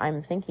stuff that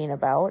I'm thinking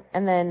about.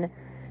 And then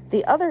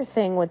the other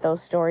thing with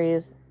those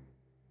stories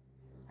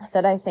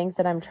that I think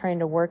that I'm trying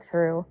to work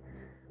through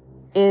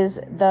is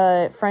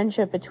the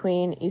friendship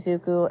between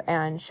Izuku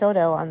and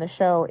Shoto on the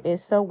show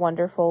is so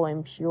wonderful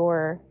and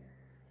pure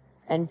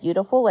and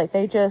beautiful. Like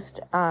they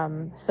just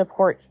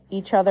support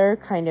each other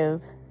kind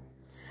of.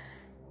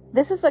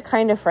 This is the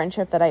kind of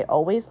friendship that I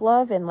always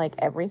love in like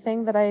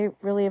everything that I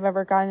really have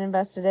ever gotten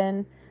invested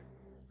in.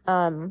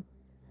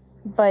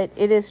 But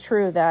it is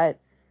true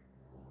that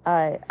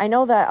I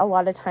know that a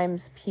lot of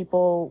times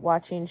people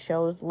watching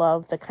shows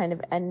love the kind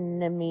of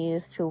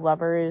enemies to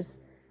lovers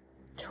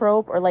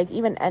trope, or like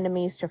even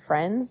enemies to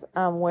friends,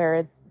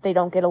 where they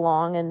don't get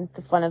along, and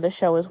the fun of the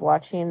show is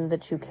watching the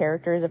two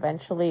characters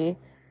eventually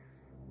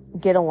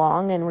get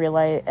along and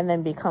realize, and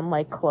then become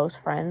like close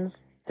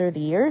friends through the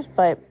years.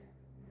 But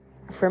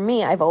for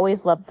me, I've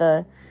always loved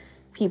the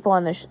people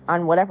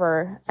on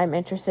whatever I'm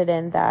interested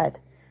in that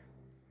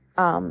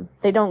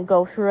they don't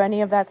go through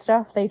any of that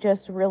stuff. They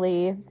just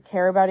really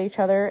care about each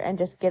other and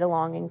just get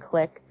along and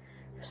click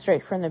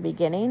straight from the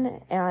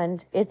beginning.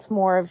 And it's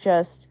more of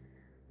just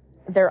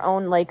their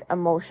own like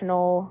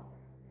emotional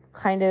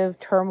kind of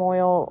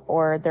turmoil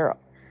or their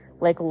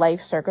like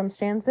life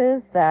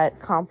circumstances that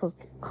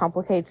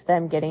complicates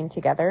them getting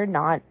together.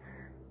 Not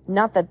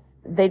that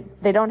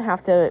they don't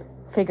have to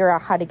figure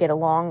out how to get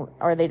along,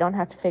 or they don't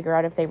have to figure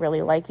out if they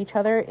really like each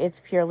other. It's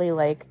purely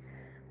like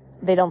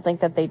they don't think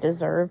that they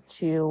deserve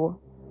to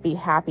be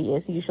happy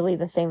is usually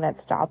the thing that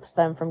stops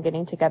them from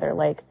getting together.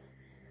 Like,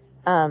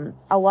 a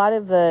lot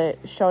of the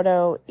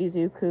Shoto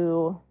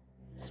Izuku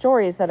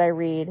stories that I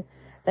read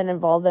that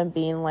involve them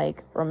being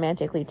like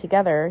romantically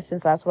together,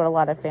 since that's what a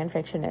lot of fan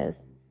fiction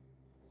is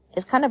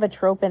kind of a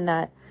trope in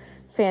that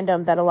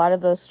fandom, that a lot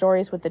of those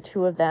stories with the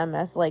two of them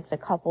as like the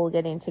couple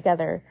getting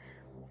together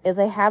is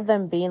they have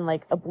them being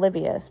like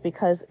oblivious,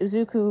 because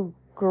Izuku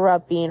grew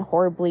up being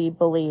horribly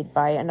bullied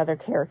by another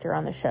character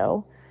on the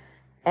show.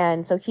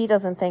 And so he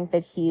doesn't think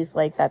that he's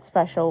like that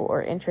special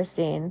or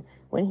interesting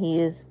when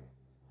he's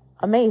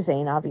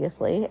amazing,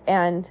 obviously.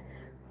 And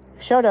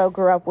Shoto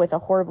grew up with a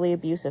horribly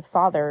abusive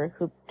father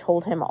who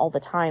told him all the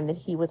time that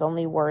he was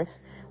only worth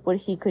what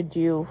he could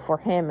do for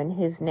him and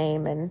his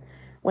name, and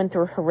went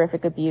through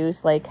horrific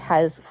abuse, like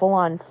has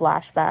full-on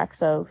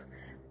flashbacks of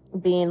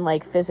being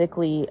like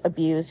physically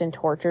abused and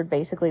tortured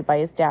basically by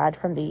his dad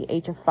from the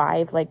age of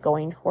 5, like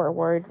going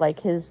forward. Like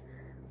his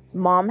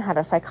mom had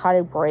a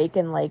psychotic break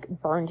and like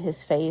burned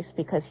his face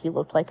because he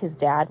looked like his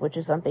dad, which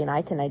is something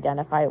I can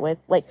identify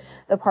with. Like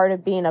the part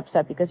of being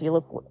upset because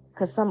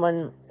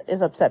someone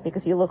is upset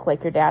because you look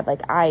like your dad.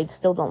 Like I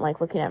still don't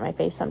like looking at my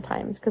face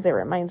sometimes because it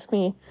reminds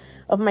me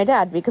of my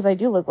dad, because I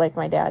do look like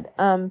my dad.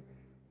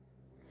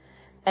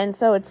 And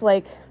so it's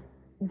like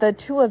the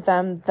two of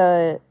them,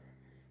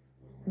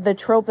 the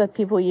trope that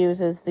people use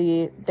is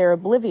they're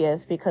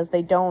oblivious because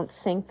they don't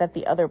think that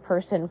the other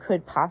person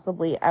could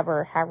possibly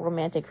ever have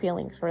romantic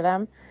feelings for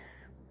them.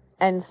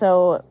 And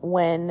so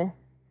when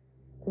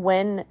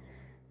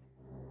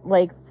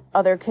like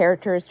other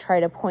characters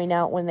try to point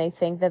out when they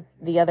think that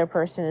the other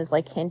person is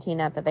like hinting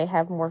at that they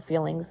have more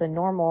feelings than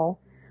normal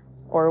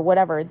or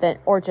whatever,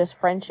 or just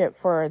friendship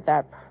for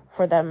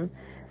them,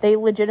 they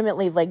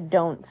legitimately like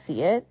don't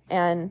see it.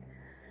 And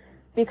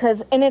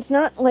it's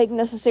not like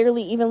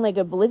necessarily even like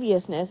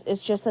obliviousness.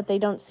 It's just that they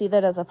don't see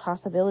that as a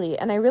possibility.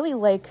 And I really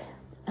like,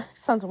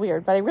 sounds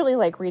weird, but I really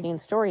like reading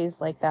stories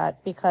like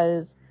that,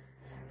 because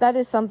that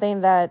is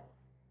something that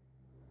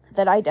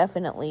I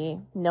definitely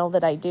know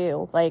that I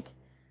do. Like,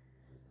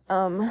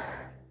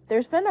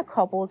 there's been a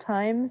couple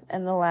times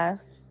in the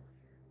last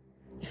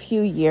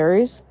few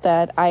years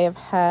that I have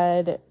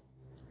had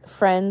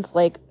friends,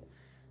 like,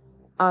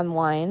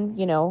 online,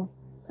 you know,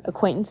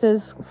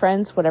 acquaintances,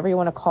 friends, whatever you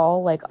want to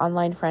call, like,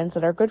 online friends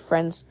that are good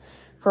friends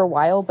for a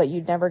while, but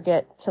you never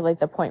get to, like,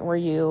 the point where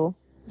you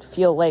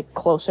feel, like,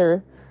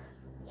 closer,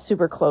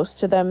 super close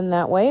to them in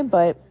that way.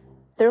 But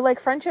they're, like,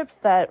 friendships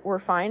that were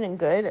fine and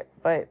good,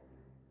 but,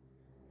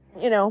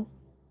 you know,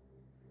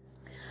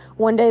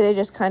 one day they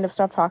just kind of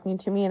stopped talking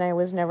to me, and I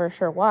was never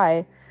sure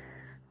why.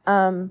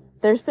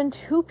 There's been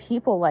 2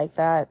 people like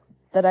that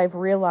I've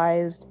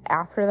realized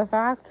after the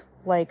fact,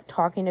 like,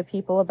 talking to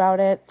people about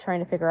it, trying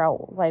to figure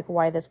out, like,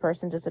 why this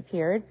person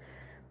disappeared.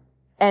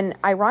 And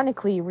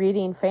ironically,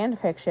 reading fan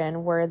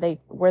fiction where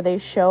they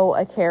show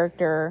a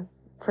character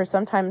for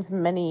sometimes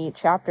many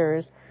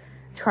chapters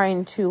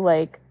trying to,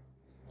 like,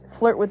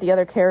 flirt with the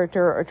other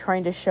character, or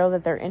trying to show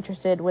that they're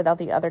interested without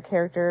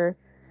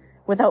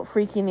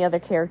freaking the other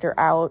character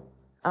out,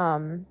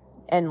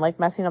 and, like,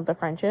 messing up the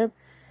friendship.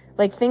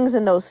 Like, things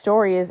in those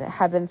stories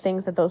have been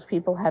things that those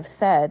people have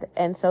said.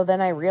 And so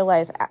then I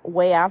realized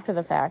way after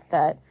the fact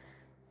that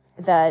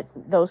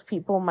those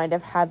people might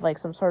have had, like,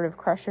 some sort of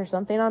crush or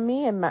something on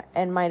me,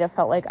 and might have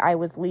felt like I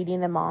was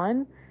leading them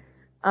on.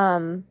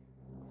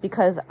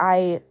 Because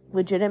I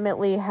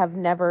legitimately have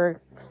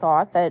never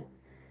thought that,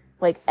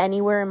 like,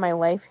 anywhere in my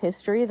life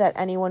history that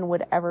anyone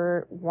would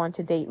ever want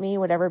to date me,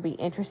 would ever be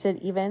interested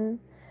even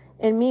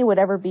in me, would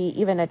ever be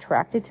even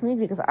attracted to me,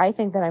 because I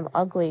think that I'm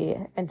ugly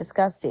and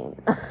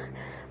disgusting.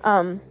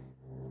 I'm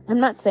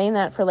not saying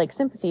that for, like,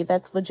 sympathy.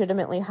 That's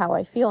legitimately how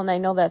I feel. And I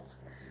know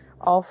that's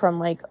all from,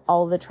 like,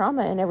 all the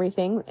trauma and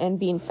everything, and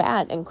being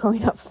fat and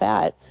growing up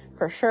fat,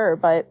 for sure.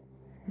 But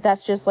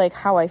that's just, like,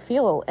 how I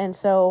feel. And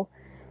so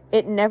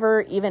it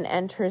never even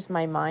enters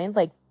my mind.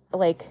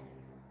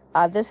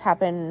 This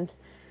happened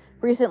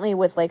recently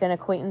with, like, an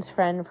acquaintance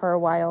friend for a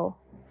while.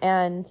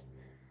 And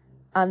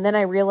then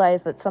I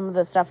realized that some of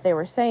the stuff they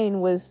were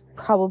saying was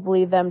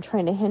probably them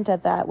trying to hint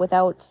at that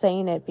without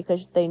saying it,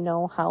 because they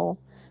know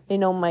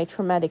my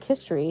traumatic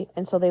history.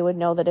 And so they would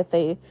know that if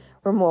they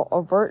were more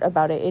overt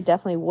about it, it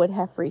definitely would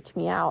have freaked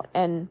me out.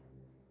 And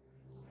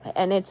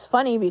it's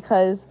funny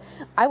because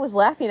I was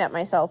laughing at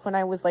myself when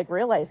I was, like,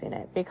 realizing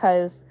it,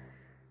 because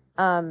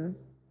I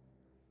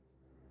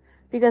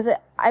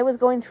was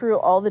going through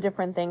all the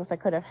different things that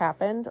could have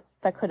happened,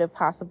 that could have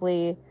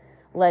possibly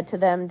led to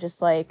them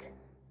just, like,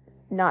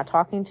 not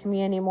talking to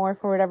me anymore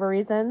for whatever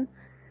reason.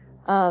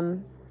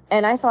 And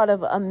I thought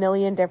of a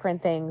million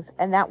different things,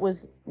 and that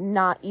was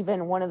not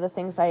even one of the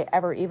things I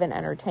ever even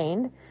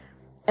entertained.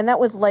 And that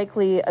was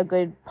likely a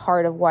good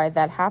part of why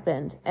that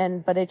happened.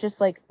 But it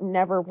just, like,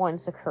 never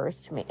once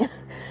occurs to me.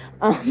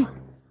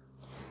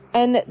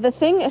 And the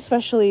thing,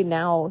 especially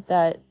now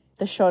that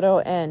the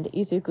Shoto and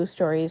Izuku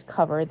stories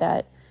cover,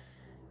 that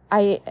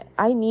I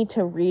need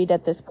to read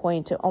at this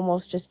point to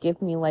almost just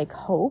give me, like,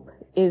 hope,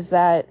 is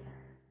that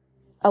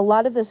a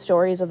lot of the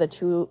stories of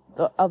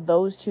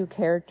those 2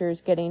 characters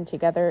getting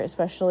together,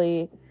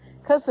 especially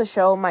because the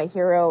show My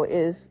Hero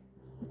is,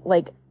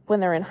 like,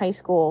 when they're in high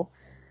school,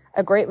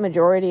 a great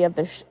majority of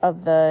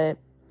the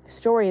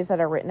stories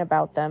that are written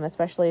about them,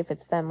 especially if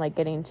it's them, like,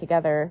 getting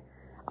together,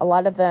 a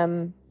lot of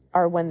them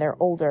are when they're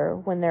older,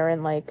 when they're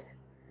in, like,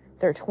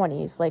 their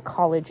 20s, like,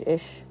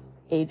 college-ish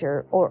age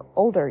or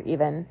older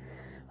even.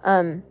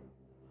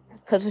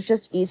 Because it's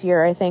just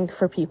easier, I think,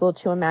 for people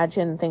to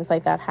imagine things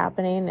like that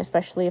happening,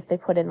 especially if they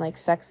put in, like,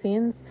 sex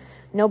scenes.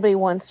 Nobody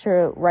wants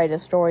to write a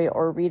story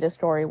or read a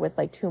story with,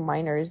 like, 2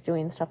 minors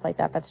doing stuff like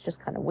that. That's just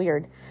kind of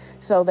weird.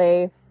 So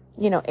they,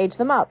 you know, age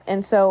them up.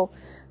 And so,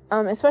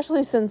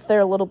 especially since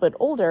they're a little bit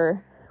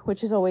older,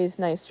 which is always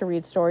nice to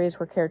read stories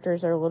where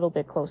characters are a little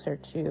bit closer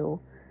to,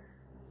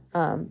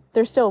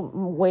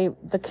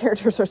 the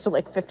characters are still,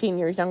 like, 15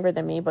 years younger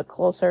than me, but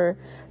closer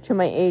to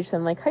my age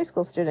than, like, high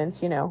school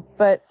students, you know.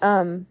 But,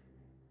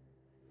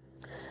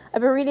 I've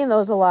been reading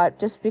those a lot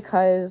just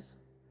because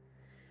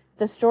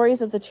the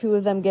stories of the 2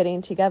 of them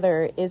getting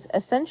together is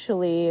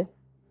essentially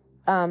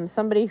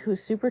somebody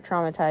who's super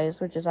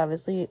traumatized, which is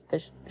obviously the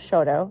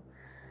Shoto,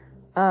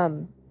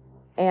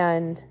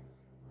 and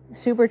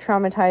super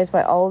traumatized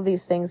by all of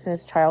these things in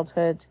his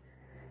childhood,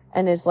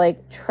 and is,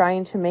 like,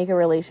 trying to make a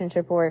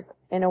relationship work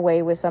in a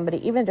way with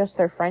somebody, even just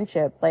their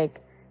friendship.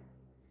 Like,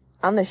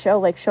 on the show,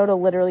 like, Shoto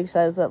literally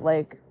says that,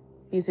 like,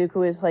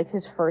 Izuku is, like,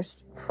 his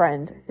first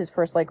friend, his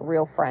first, like,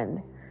 real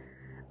friend.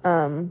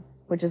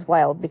 Which is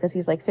wild because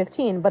he's, like,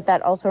 15, but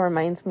that also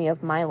reminds me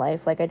of my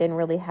life. Like, I didn't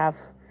really have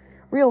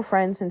real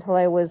friends until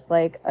I was,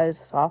 like, a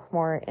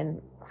sophomore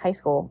in high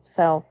school,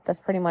 so that's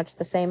pretty much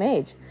the same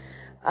age.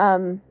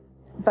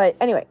 But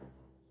anyway,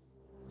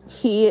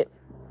 he,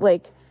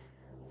 like,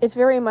 it's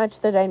very much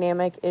the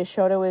dynamic is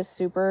Shoto is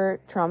super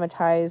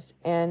traumatized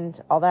and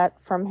all that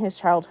from his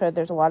childhood.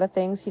 There's a lot of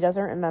things he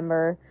doesn't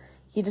remember.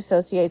 He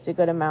dissociates a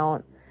good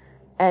amount.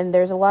 And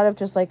there's a lot of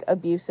just, like,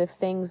 abusive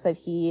things that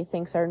he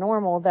thinks are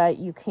normal that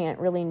you can't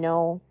really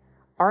know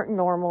aren't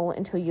normal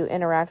until you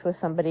interact with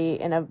somebody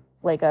in a,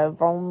 like, a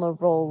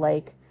vulnerable,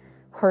 like,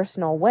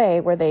 personal way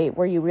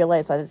where you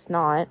realize that it's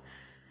not.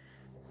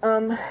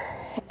 And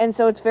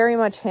so it's very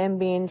much him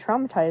being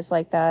traumatized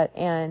like that.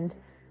 And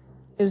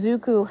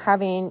Izuku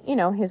having, you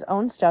know, his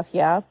own stuff,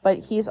 yeah, but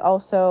he's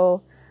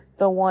also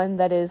the one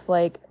that is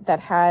like, that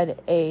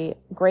had a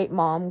great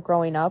mom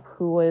growing up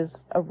who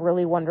was a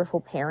really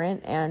wonderful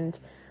parent and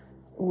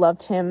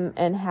loved him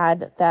and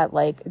had that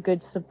like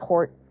good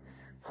support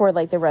for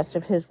like the rest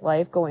of his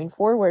life going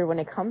forward when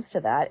it comes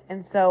to that.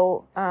 And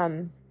so,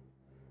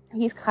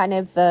 he's kind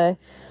of the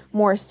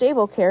more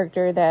stable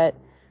character that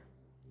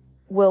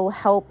will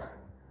help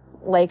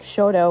like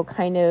Shoto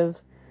kind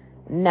of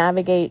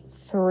navigate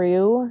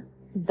through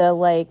the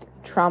like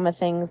trauma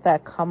things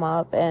that come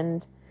up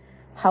and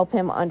help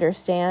him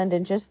understand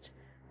and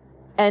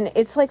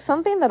it's like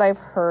something that I've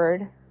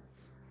heard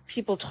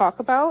people talk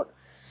about,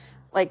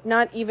 like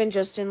not even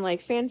just in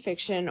like fan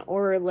fiction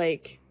or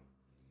like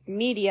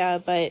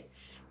media, but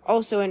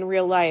also in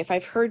real life.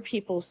 I've heard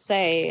people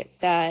say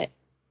that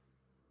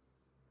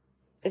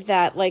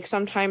like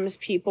sometimes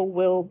people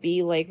will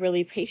be like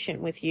really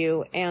patient with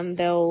you and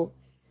they'll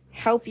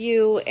help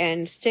you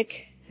and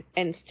stick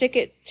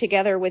it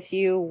together with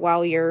you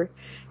while you're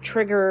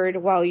triggered,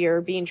 while you're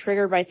being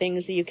triggered by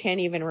things that you can't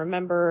even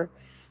remember,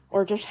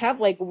 or just have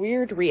like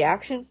weird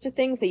reactions to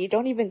things that you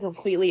don't even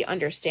completely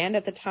understand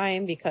at the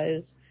time,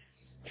 because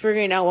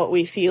figuring out what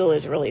we feel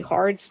is really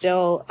hard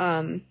still.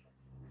 And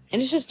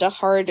it's just a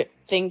hard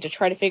thing to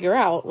try to figure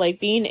out.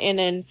 Like being in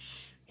an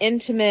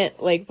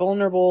intimate, like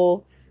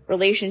vulnerable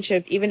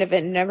relationship, even if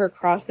it never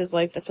crosses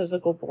like the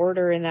physical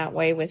border in that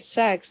way with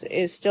sex,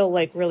 is still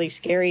like really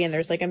scary. And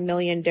there's like a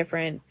million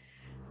different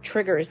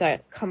triggers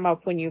that come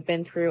up when you've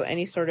been through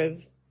any sort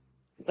of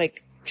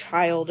like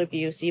child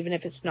abuse, even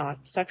if it's not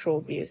sexual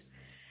abuse.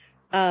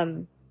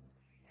 And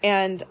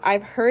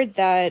I've heard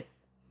that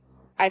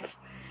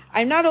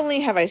I'm not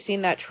only have I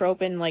seen that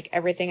trope in like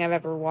everything I've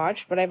ever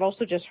watched, but I've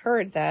also just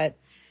heard that,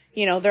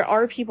 you know, there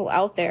are people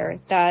out there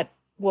that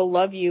will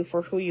love you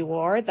for who you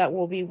are, that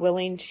will be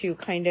willing to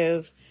kind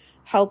of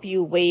help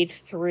you wade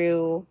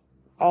through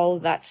all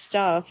of that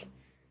stuff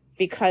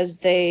because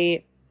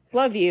they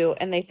love you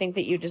and they think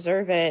that you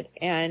deserve it.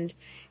 And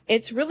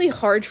it's really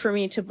hard for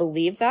me to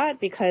believe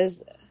that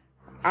because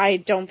I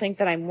don't think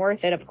that I'm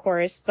worth it, of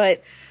course.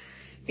 But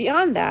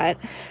beyond that,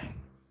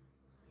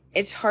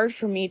 it's hard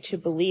for me to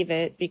believe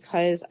it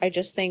because I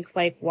just think,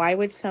 like, why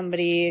would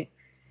somebody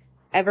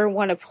ever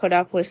want to put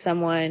up with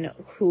someone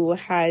who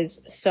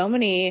has so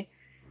many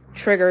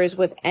triggers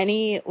with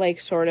any like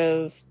sort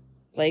of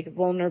like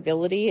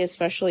vulnerability,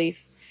 especially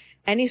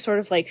any sort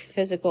of like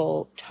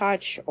physical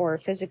touch or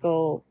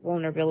physical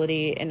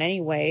vulnerability in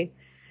any way,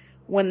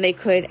 when they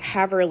could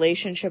have a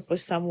relationship with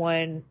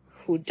someone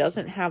who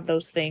doesn't have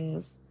those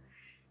things,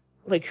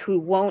 like who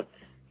won't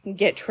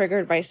get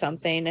triggered by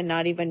something and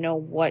not even know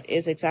what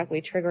is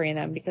exactly triggering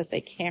them because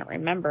they can't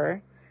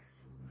remember.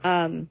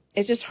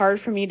 It's just hard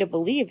for me to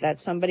believe that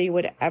somebody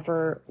would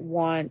ever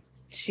want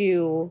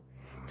to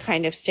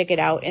kind of stick it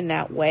out in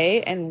that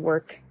way and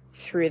work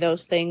through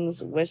those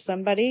things with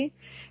somebody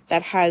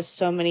that has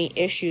so many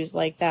issues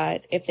like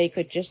that, if they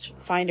could just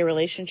find a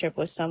relationship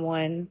with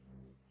someone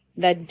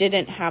that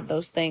didn't have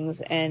those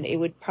things, and it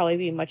would probably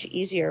be much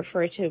easier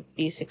for it to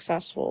be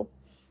successful.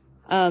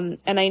 And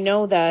I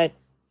know that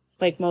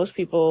like most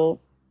people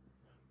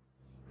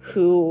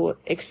who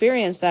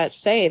experience that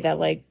say that,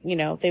 like, you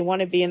know, they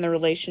want to be in the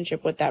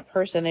relationship with that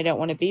person. They don't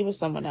want to be with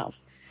someone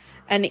else.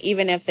 And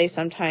even if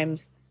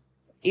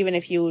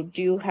you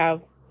do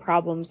have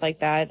problems like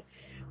that,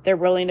 they're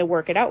willing to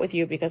work it out with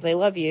you because they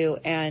love you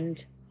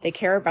and they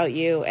care about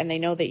you and they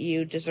know that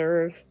you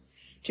deserve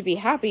to be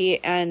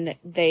happy, and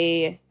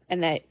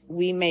that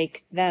we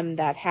make them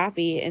that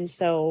happy. And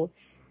so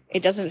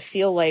it doesn't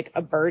feel like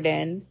a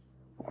burden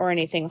or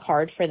anything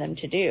hard for them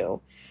to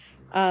do.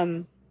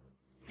 And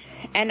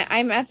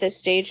I'm at this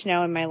stage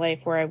now in my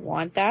life where I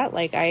want that.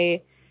 Like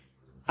I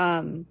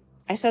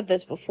said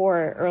this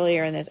before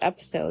earlier in this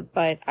episode,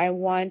 but I don't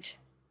want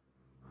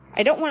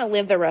to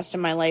live the rest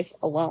of my life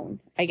alone,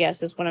 I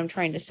guess is what I'm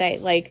trying to say.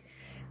 Like,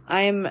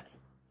 I'm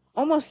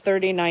almost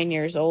 39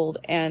 years old,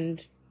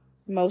 and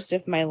most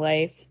of my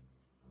life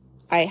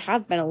I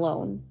have been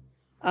alone.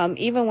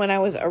 Even when I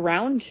was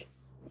around,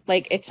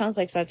 like, it sounds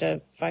like such a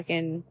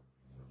fucking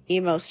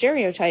emo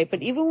stereotype,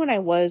 but even when I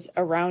was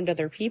around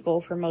other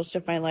people for most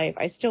of my life,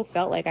 I still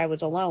felt like I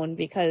was alone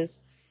because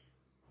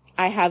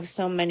there's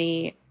so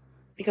many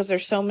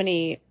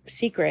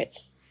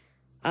secrets.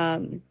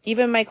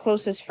 Even my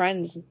closest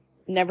friends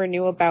never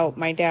knew about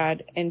my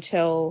dad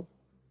until,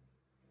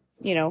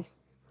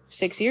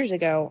 6 years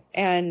ago.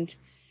 And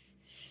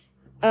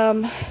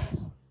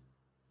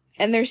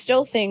there's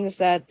still things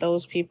that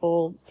those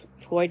people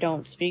who I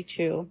don't speak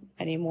to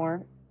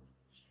anymore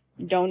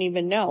don't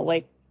even know.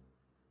 Like,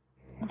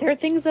 there are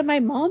things that my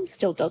mom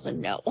still doesn't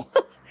know.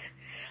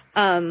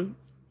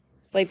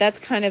 Like, that's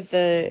kind of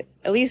at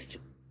least,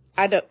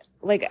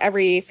 like,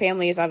 every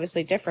family is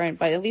obviously different,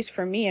 but at least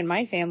for me and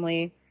my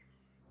family,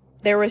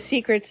 there were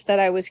secrets that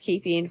I was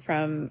keeping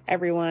from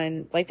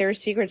everyone. Like, there were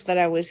secrets that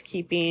I was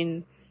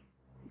keeping,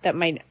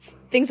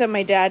 things that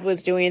my dad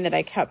was doing that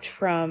I kept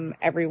from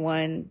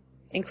everyone,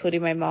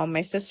 including my mom,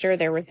 my sister.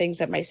 There were things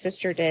that my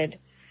sister did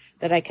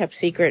that I kept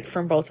secret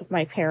from both of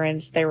my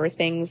parents. There were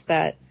things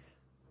that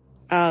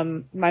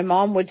my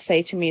mom would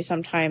say to me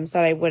sometimes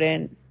that I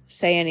wouldn't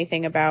say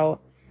anything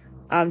about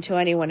to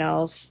anyone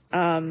else.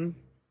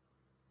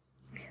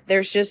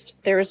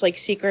 There's like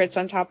secrets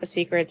on top of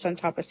secrets on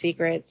top of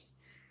secrets.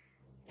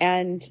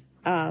 And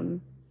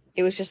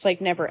it was just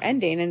like never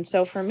ending. And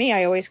so for me,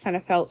 I always kind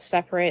of felt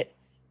separate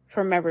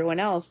from everyone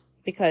else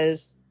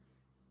because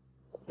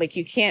like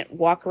you can't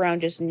walk around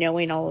just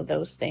knowing all of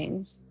those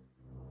things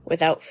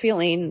without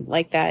feeling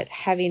like that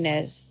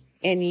heaviness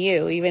in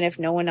you, even if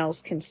no one else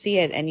can see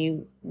it and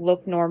you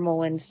look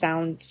normal and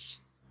sound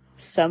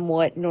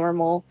somewhat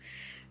normal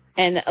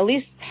and at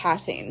least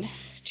passing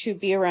to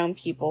be around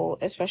people,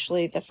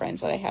 especially the friends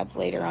that I had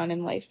later on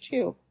in life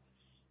too.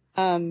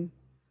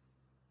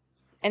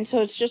 And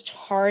so it's just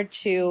hard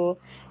to,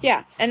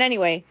 yeah. And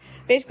anyway,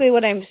 basically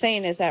what I'm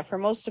saying is that for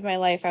most of my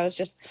life, I was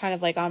just kind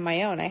of like on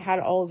my own. I had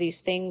all of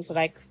these things that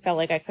I felt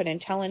like I couldn't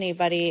tell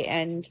anybody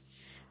and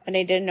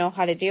I didn't know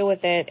how to deal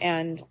with it.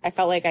 And I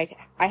felt like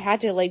I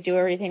had to like do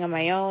everything on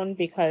my own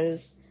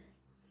because,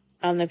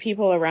 the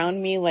people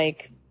around me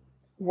like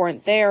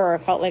weren't there, or I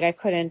felt like I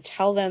couldn't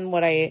tell them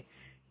the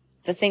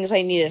things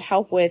I needed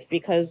help with,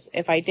 because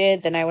if I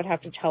did, then I would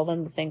have to tell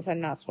them the things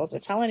I'm not supposed to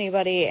tell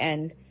anybody.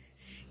 And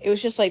it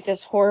was just like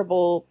this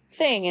horrible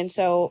thing. And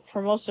so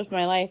for most of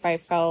my life, I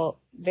felt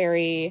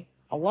very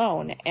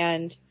alone.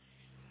 And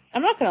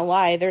I'm not going to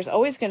lie, there's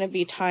always going to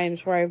be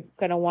times where I'm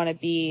going to want to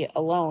be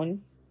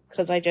alone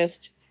because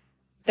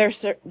there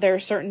are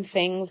certain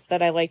things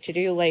that I like to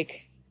do,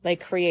 like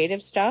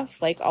creative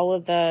stuff, like all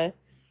of the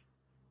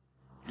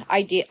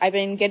I've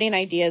been getting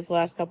ideas the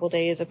last couple of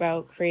days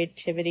about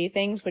creativity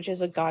things, which is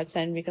a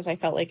godsend because I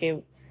felt like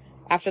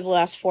after the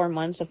last 4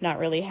 months of not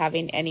really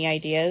having any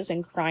ideas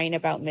and crying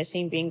about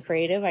missing being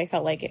creative, I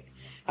felt like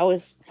I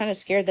was kind of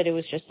scared that it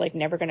was just like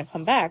never going to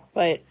come back.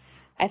 But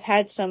I've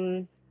had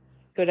some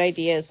good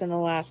ideas in the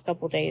last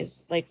couple of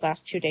days, like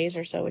last 2 days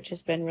or so, which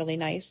has been really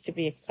nice to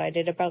be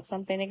excited about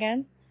something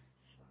again.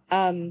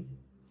 But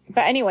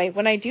anyway,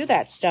 when I do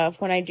that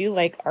stuff, when I do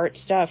like art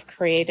stuff,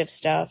 creative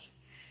stuff,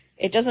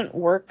 it doesn't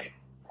work,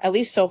 at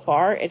least so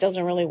far, it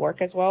doesn't really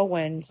work as well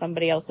when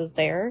somebody else is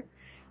there.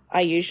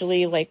 I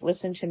usually like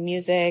listen to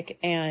music,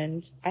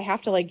 and I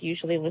have to like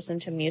usually listen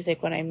to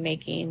music when I'm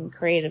making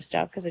creative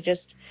stuff because I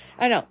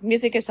don't know,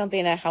 music is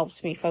something that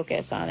helps me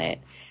focus on it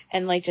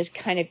and like just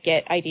kind of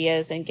get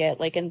ideas and get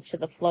like into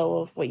the flow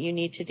of what you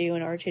need to do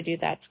in order to do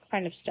that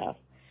kind of stuff.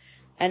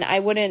 And I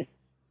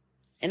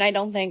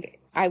don't think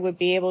I would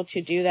be able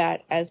to do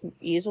that as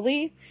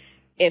easily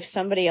if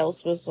somebody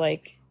else was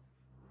like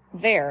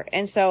there.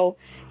 And so,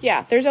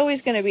 yeah, there's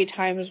always going to be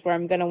times where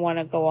I'm going to want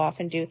to go off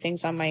and do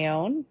things on my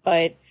own.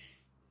 But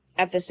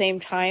at the same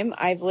time,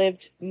 I've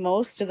lived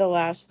most of the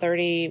last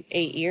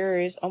 38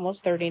 years,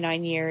 almost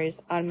 39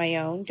 years on my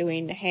own,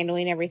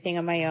 handling everything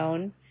on my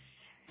own.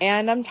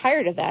 And I'm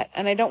tired of that.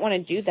 And I don't want to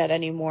do that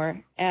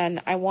anymore.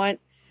 And I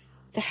want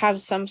to have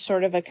some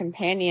sort of a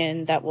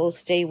companion that will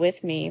stay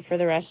with me for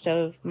the rest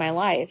of my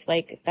life.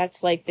 Like,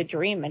 that's like the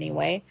dream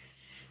anyway.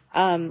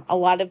 A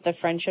lot of the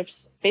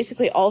friendships,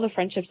 basically all the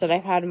friendships that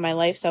I've had in my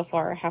life so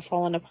far have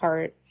fallen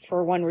apart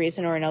for one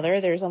reason or another.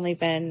 There's only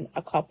been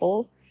a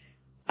couple,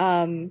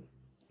 in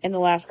the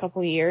last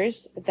couple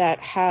years that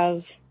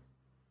have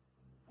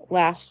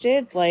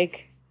lasted.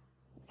 Like,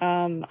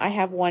 I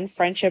have one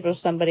friendship of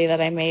somebody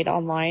that I made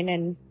online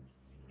in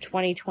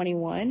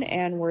 2021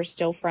 and we're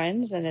still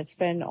friends, and it's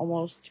been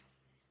almost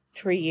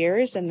 3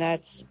 years. And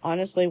that's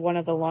honestly one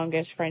of the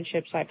longest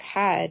friendships I've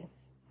had.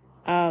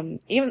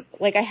 Even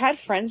like I had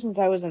friends since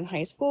I was in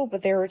high school,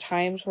 but there were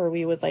times where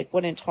we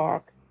wouldn't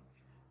talk.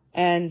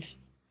 And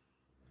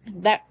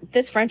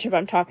this friendship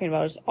I'm talking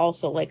about is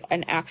also like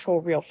an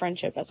actual real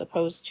friendship as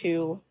opposed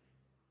to,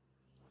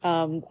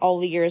 all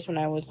the years when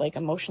I was like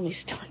emotionally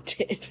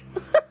stunted.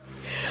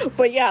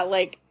 But yeah,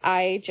 like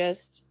I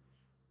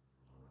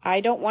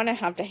don't want to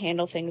have to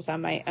handle things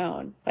on my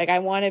own. Like I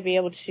want to be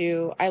able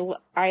to,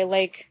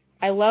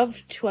 I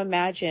love to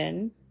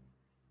imagine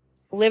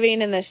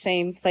living in the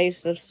same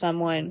place of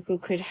someone who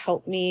could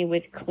help me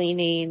with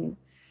cleaning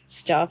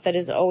stuff that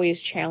is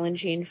always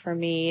challenging for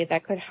me,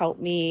 that could help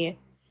me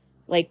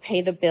like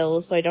pay the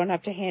bills so I don't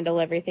have to handle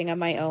everything on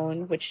my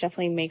own, which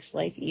definitely makes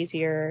life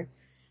easier,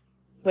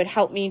 would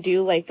help me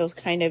do like those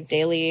kind of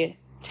daily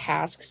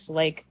tasks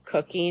like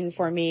cooking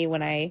for me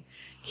when I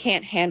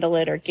can't handle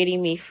it, or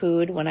getting me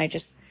food when I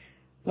just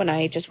want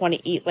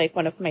to eat like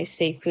one of my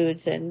safe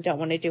foods and don't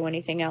want to do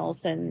anything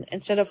else. And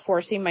instead of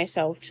forcing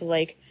myself to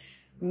like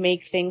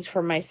make things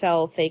for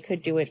myself, they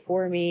could do it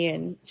for me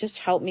and just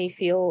help me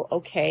feel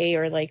okay,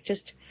 or like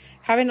just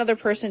have another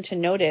person to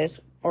notice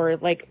or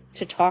like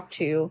to talk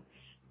to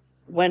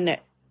when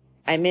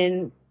I'm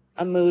in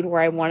a mood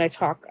where I want to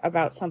talk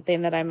about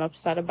something that I'm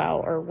upset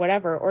about or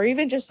whatever, or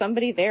even just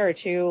somebody there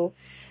to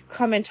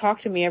come and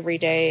talk to me every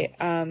day,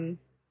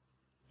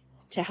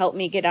 to help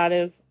me get out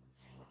of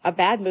a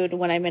bad mood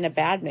when I'm in a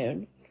bad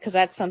mood. Because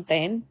that's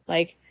something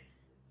like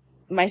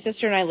my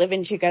sister and I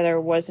living together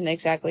wasn't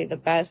exactly the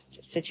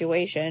best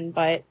situation,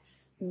 but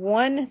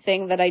one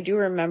thing that I do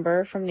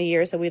remember from the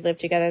years that we lived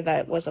together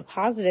that was a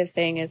positive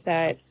thing is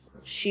that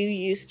she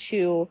used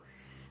to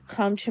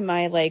come to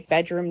my like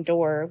bedroom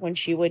door when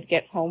she would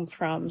get home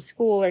from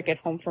school or get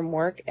home from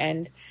work,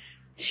 and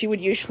she would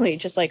usually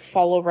just like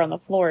fall over on the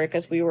floor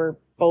because we were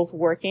both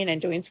working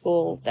and doing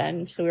school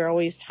then, so we were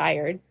always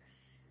tired.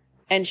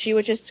 And she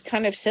would just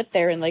kind of sit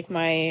there in like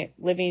my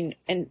living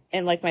in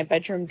like my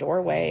bedroom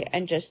doorway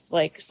and just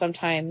like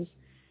sometimes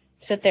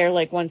sit there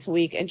like once a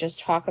week and just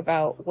talk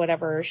about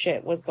whatever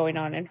shit was going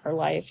on in her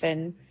life.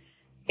 And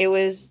it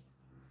was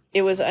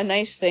a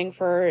nice thing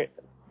for,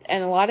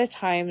 and a lot of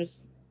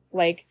times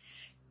like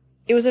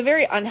it was a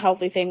very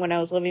unhealthy thing when I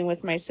was living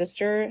with my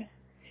sister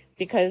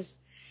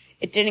because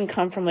it didn't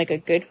come from like a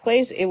good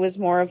place. It was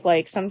more of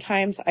like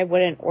sometimes I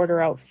wouldn't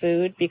order out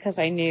food because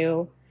I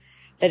knew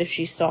that if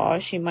she saw,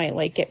 she might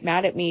like get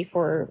mad at me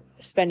for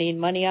spending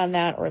money on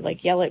that or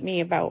like yell at me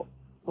about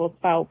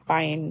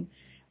buying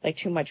like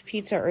too much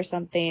pizza or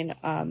something.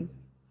 And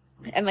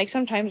like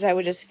sometimes I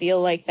would just feel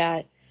like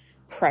that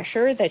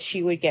pressure that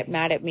she would get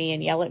mad at me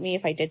and yell at me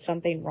if I did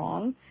something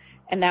wrong.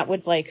 And that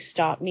would like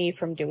stop me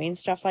from doing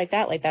stuff like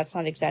that. Like that's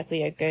not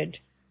exactly a good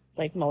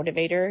like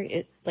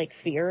motivator. Like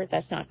fear,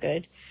 that's not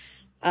good.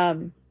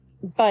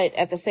 But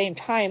at the same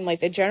time,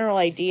 like the general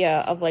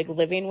idea of like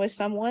living with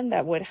someone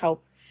that would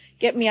help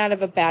get me out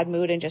of a bad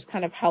mood and just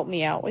kind of help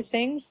me out with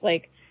things.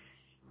 Like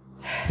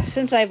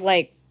since I've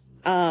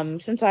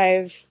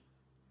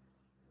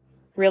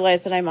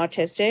realized that I'm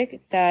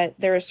autistic, that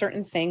there are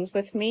certain things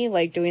with me,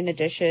 like doing the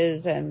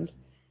dishes and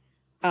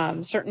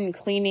certain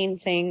cleaning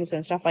things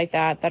and stuff like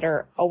that, that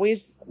are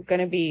always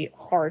going to be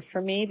hard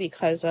for me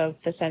because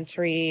of the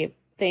sensory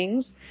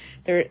things.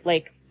 They're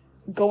like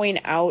going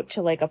out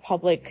to like a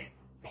public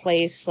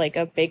place, like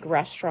a big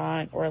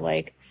restaurant or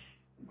like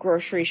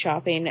grocery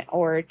shopping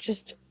or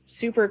just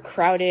super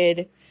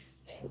crowded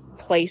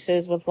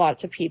places with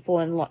lots of people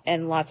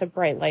and lots of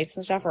bright lights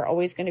and stuff are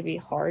always going to be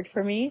hard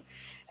for me.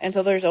 And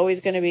so there's always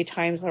going to be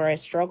times where I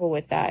struggle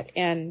with that.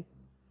 And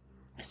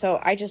so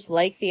I just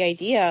like the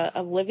idea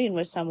of living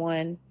with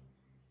someone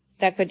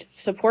that could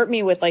support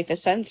me with like the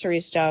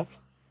sensory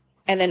stuff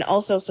and then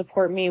also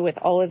support me with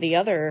all of the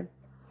other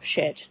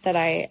shit that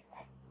I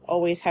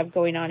always have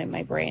going on in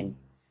my brain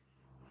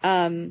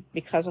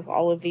because of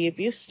all of the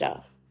abuse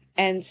stuff.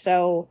 And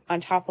so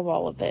on top of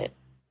all of it,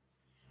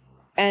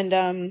 and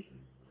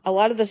a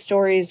lot of the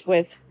stories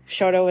with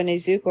Shoto and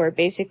Izuku are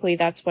basically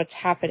that's what's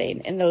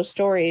happening. In those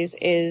stories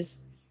is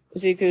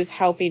Izuku's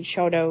helping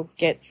Shoto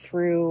get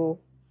through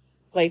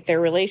like their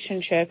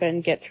relationship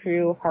and get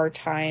through hard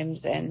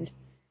times and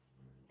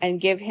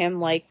give him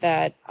like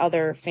that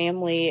other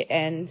family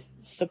and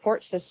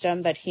support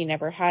system that he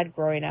never had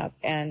growing up.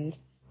 And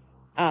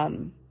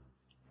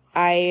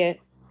I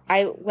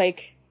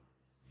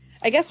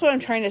guess what I'm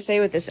trying to say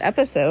with this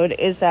episode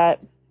is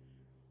that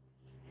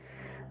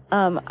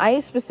I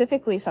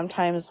specifically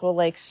sometimes will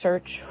like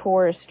search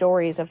for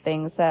stories of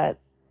things that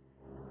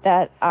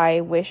I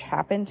wish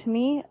happened to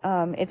me.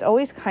 It's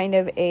always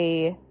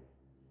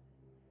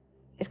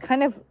it's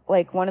kind of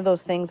like one of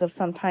those things of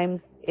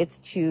sometimes it's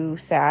too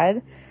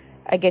sad.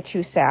 I get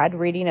too sad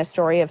reading a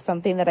story of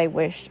something that I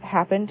wish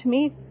happened to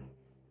me.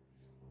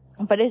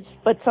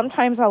 But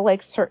sometimes I'll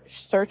like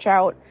search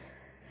out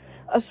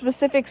a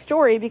specific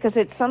story because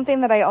it's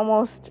something that I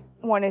almost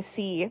want to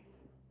see.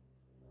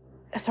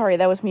 Sorry,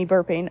 that was me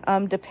burping.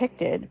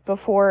 Depicted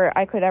before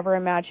I could ever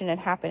imagine it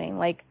happening.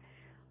 Like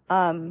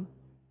the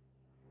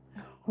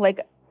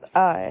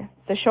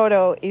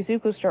Shoto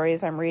Izuku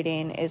stories I'm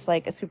reading is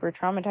like a super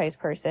traumatized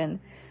person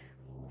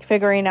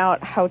figuring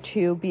out how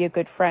to be a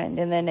good friend,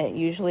 and then it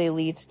usually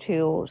leads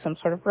to some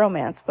sort of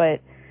romance.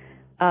 But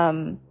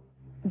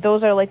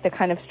those are like the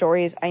kind of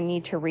stories I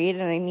need to read,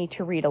 and I need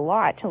to read a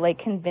lot to like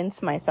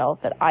convince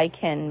myself that I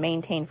can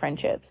maintain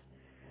friendships,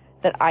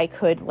 that I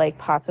could like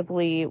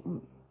possibly,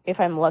 if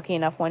I'm lucky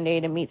enough one day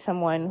to meet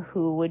someone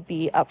who would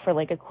be up for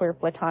like a queer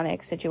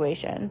platonic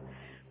situation,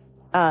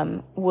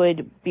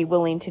 would be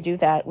willing to do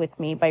that with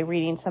me by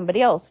reading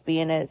somebody else be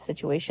in a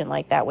situation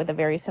like that with a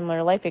very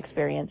similar life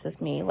experience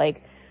as me.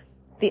 Like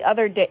the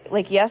other day,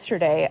 like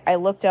yesterday, I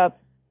looked up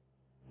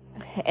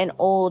an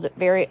old,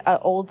 very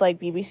old like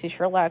BBC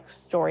Sherlock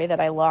story that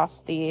I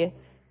lost the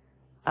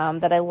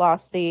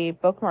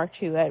bookmark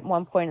to at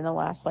one point in the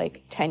last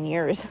like 10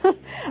 years.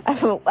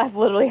 I've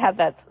literally had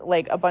that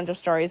like a bunch of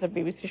stories of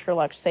BBC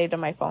Sherlock saved on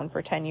my phone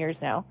for 10 years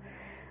now.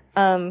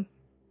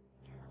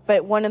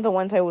 But one of the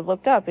ones I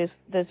looked up is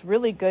this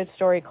really good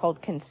story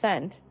called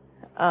Consent.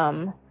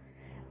 And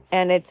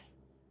it's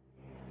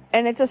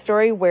a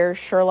story where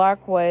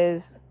Sherlock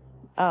was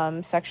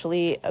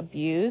sexually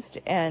abused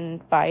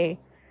and by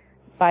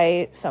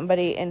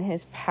somebody in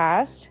his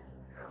past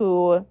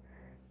who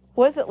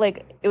was it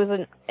like, it was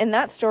in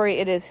that story,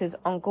 it is his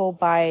uncle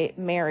by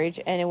marriage.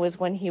 And it was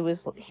when he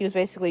was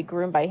basically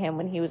groomed by him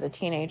when he was a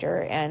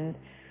teenager and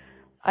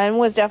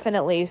was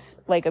definitely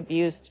like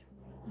abused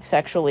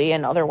sexually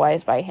and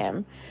otherwise by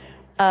him.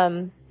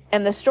 And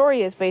the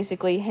story is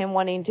basically him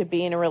wanting to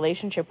be in a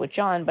relationship with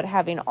John, but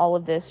having all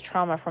of this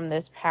trauma from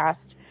this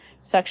past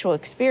sexual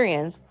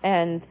experience.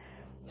 And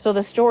so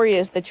the story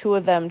is the two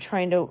of them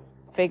trying to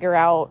figure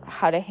out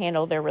how to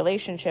handle their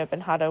relationship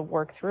and how to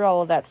work through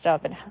all of that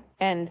stuff,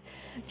 and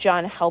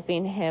John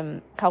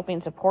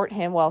helping support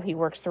him while he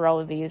works through all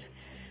of these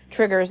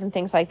triggers and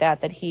things like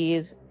that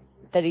he's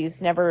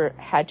never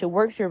had to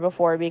work through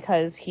before,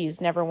 because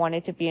he's never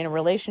wanted to be in a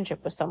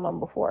relationship with someone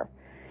before.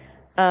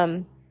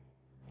 And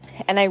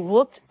I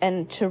looked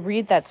and to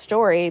read that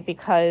story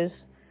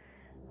because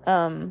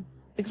I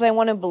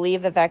want to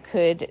believe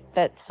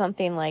that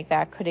something like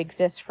that could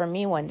exist for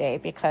me one day,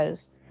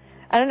 because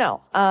I don't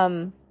know.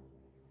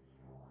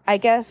 I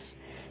guess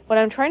what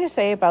I'm trying to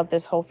say about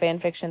this whole fan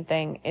fiction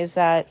thing is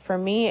that for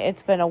me,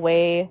 it's been a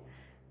way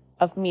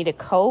of me to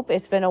cope.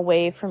 It's been a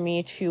way for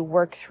me to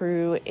work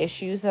through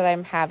issues that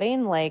I'm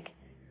having. Like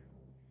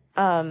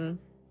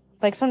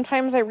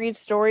sometimes I read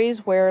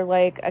stories where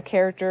like a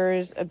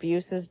character's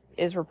abuse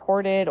is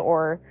reported,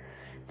 or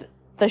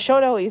the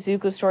Shoto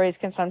Izuku stories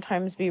can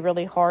sometimes be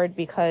really hard,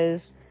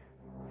 because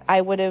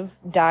I would have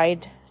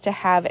died to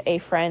have a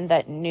friend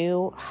that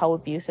knew how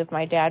abusive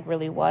my dad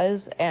really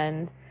was,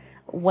 and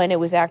when it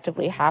was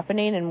actively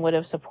happening, and would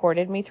have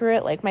supported me through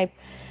it. Like my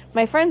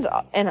friends,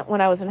 and when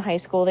I was in high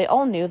school, they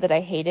all knew that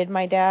I hated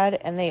my dad,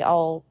 and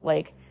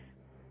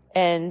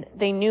and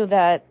they knew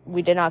that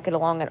we did not get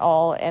along at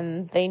all,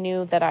 and they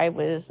knew that I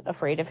was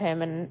afraid of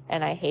him and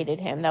I hated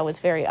him. That was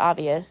very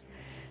obvious.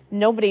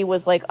 Nobody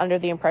was like under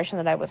the impression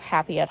that I was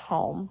happy at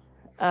home.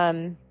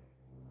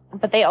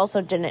 But they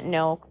also didn't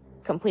know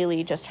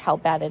completely just how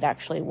bad it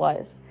actually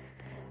was.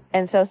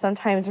 And so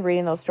sometimes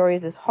reading those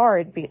stories is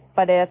hard,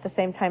 but at the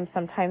same time,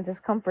 sometimes it's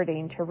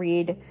comforting to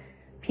read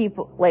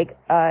people,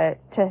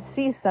 to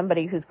see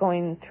somebody who's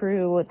going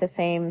through the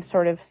same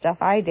sort of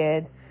stuff I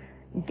did,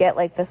 get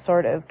like the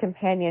sort of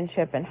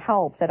companionship and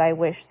help that I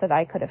wish that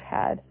I could have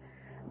had.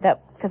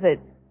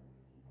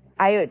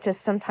 I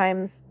just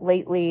sometimes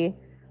lately,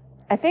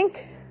 I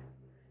think,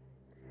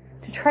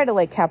 to try to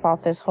like cap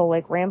off this whole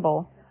like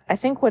ramble, I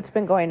think what's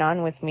been going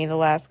on with me the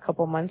last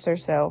couple months or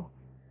so,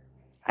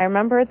 I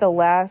remember the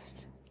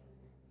last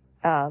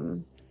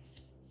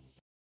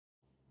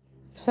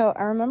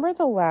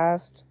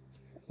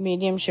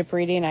mediumship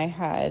reading I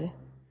had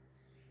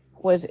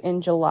was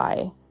in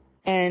July.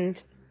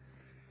 And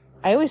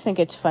I always think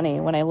it's funny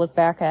when I look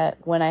back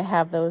at when I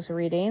have those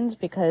readings,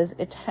 because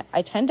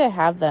I tend to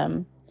have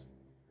them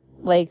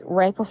like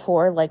right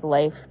before like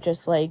life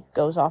just like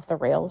goes off the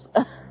rails.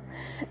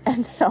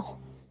 And so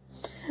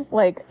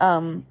like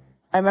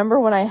I remember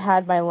when I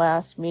had my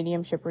last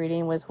mediumship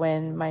reading was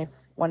when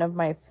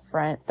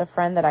the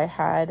friend that I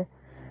had,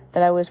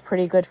 that I was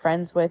pretty good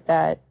friends with,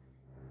 that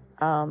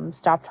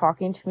stopped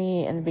talking to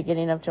me in the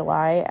beginning of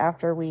July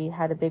after we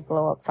had a big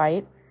blow up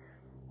fight.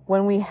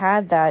 When we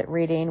had that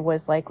reading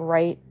was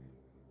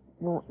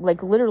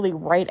literally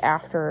right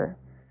after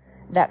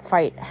that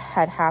fight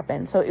had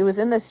happened. So it was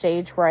in the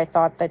stage where I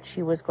thought that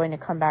she was going to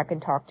come back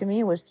and talk to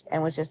me, was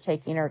just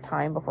taking her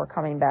time before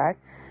coming back.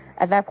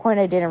 At that point,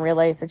 I didn't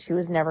realize that she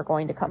was never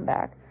going to come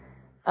back.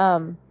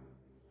 And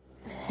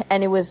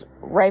it was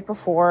right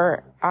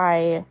before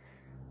I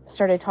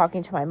started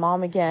talking to my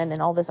mom again,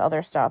 and all this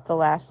other stuff. The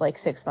last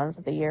 6 months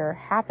of the year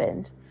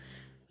happened.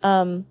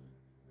 And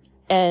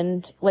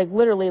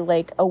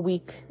literally a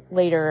week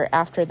later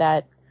after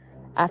that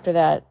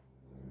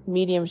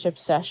mediumship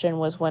session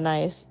was when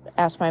I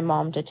asked my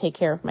mom to take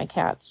care of my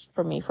cats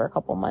for me for a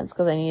couple months,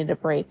 because I needed a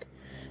break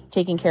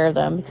taking care of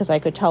them, because I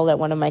could tell that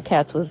one of my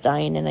cats was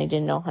dying and I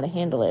didn't know how to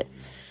handle it.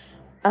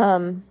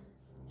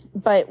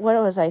 But what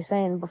was I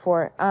saying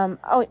before?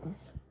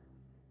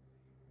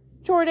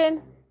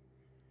 Jordan.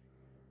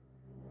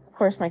 Of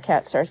course, my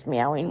cat starts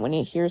meowing when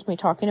he hears me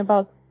talking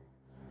about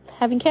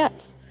having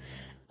cats.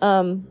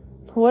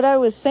 What I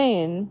was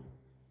saying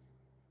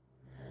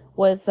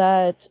was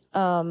that,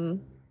 the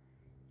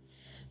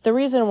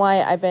reason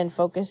why I've been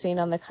focusing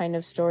on the kind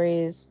of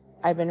stories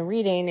I've been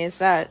reading is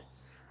that,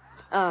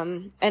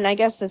 and I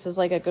guess this is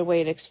a good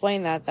way to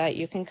explain that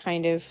you can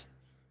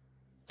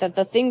that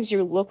the things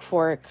you look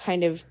for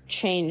kind of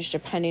change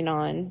depending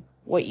on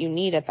what you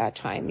need at that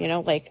time.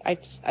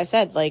 I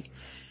said,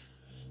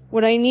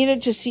 when I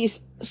needed to see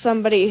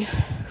somebody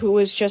who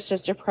was just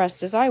as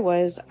depressed as I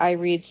was, I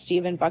read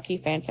Steve and Bucky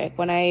fanfic.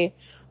 When I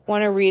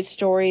want to read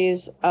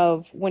stories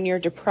of when you're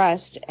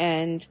depressed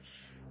and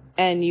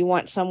you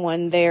want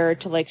someone there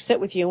to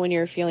sit with you when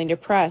you're feeling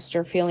depressed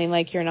or feeling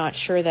like you're not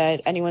sure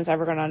that anyone's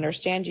ever going to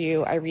understand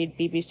you, I read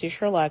BBC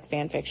Sherlock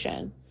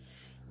fanfiction.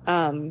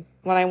 When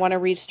I want to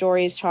read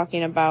stories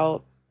talking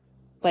about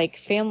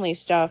family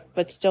stuff,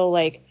 but still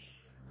the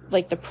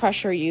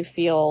pressure you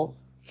feel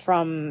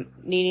from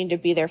needing to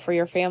be there for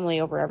your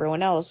family over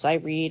everyone else, I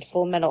read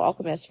Full Metal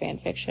Alchemist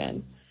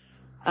fanfiction.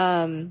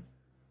 And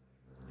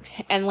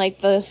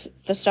the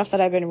stuff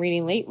that I've been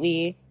reading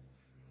lately,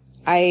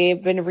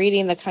 I've been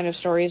reading the kind of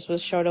stories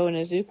with Shoto and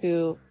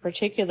Izuku,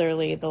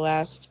 particularly the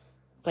last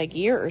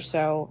year or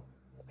so.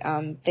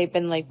 They've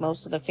been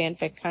most of the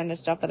fanfic kind of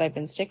stuff that I've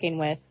been sticking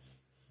with.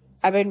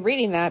 I've been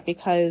reading that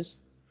because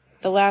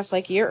the last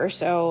year or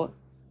so,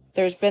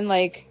 there's been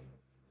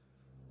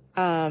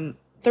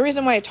The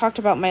reason why I talked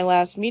about my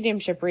last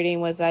mediumship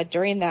reading was that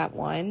during that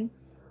one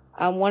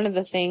of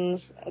the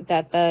things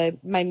that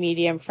my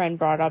medium friend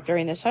brought up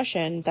during the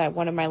session that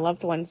one of my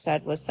loved ones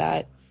said was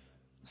that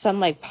some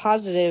like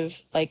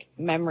positive like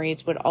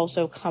memories would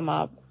also come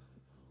up,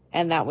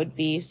 and that would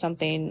be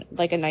something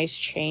like a nice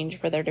change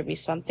for there to be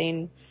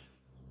something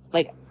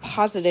like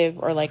positive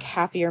or like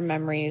happier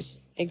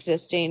memories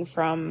existing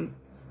from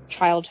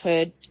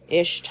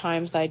childhood-ish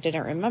times that I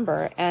didn't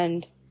remember.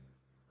 And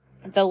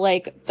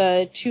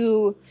the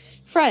two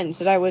friends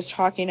that I was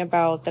talking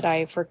about that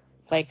I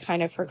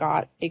kind of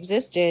forgot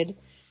existed,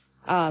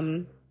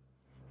 in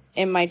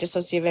my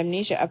dissociative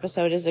amnesia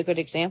episode is a good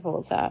example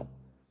of that.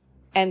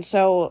 And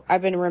so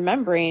I've been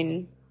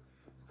remembering,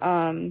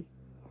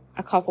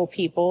 a couple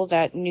people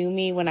that knew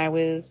me when I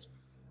was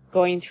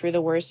going through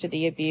the worst of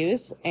the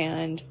abuse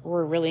and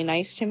were really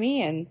nice to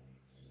me and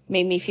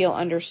made me feel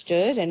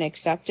understood and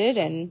accepted,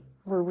 and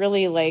were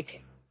really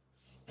like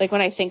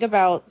when I think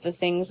about the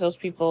things those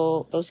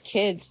people, those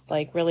kids,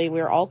 like really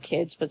we're all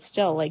kids, but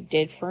still like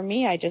did for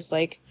me, I just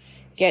like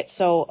get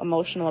so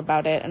emotional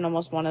about it and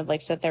almost want to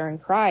like sit there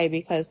and cry,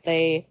 because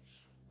they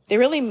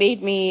really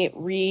made me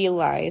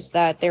realize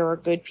that there are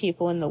good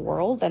people in the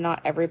world, that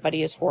not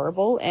everybody is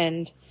horrible.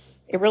 And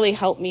it really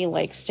helped me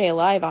like stay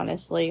alive,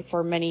 honestly,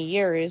 for many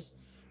years,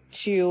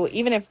 to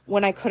even if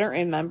when I couldn't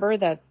remember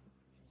that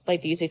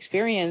like these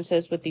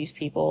experiences with these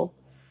people,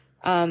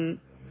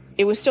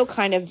 it was still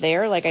kind of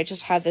there. Like I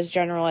just had this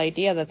general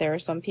idea that there are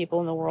some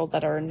people in the world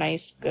that are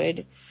nice,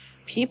 good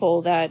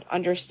people that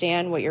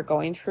understand what you're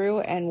going through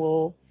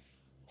and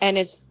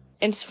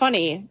it's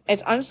funny.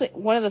 It's honestly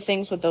one of the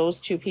things with those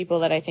two people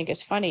that I think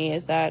is funny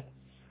is that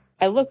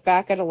I look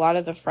back at a lot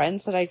of the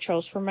friends that I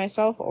chose for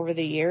myself over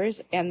the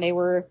years, and they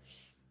were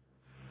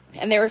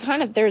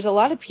kind of, there's a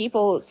lot of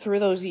people through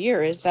those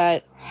years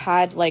that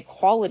had like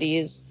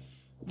qualities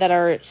that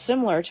are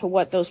similar to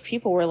what those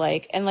people were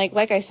like. And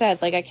like I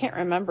said, like I can't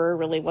remember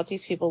really what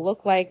these people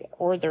look like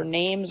or their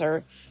names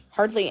or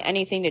hardly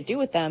anything to do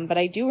with them, but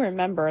I do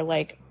remember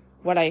like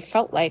what I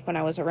felt like when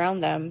I was around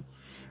them.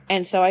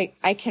 And so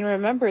I can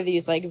remember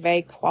these like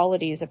vague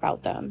qualities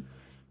about them,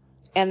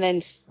 and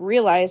then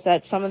realize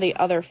that some of the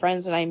other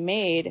friends that I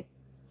made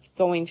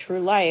going through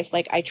life,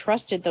 like I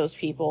trusted those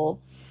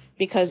people,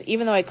 because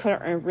even though I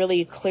couldn't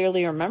really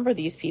clearly remember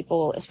these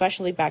people,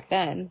 especially back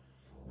then,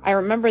 I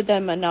remembered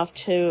them enough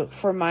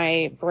for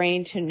my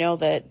brain to know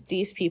that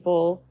these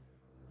people,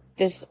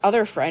 this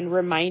other friend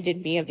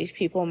reminded me of these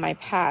people in my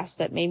past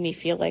that made me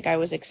feel like I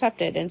was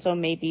accepted. And so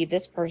maybe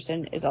this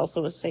person is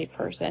also a safe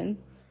person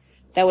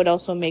that would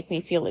also make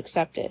me feel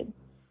accepted.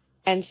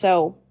 And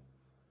so,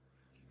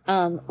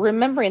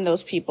 remembering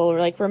those people, or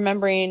like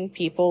remembering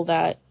people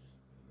that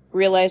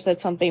realized that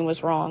something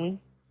was wrong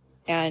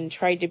and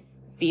tried to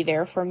be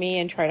there for me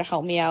and try to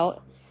help me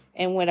out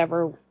in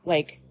whatever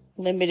like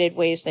limited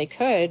ways they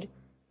could,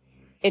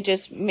 it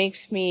just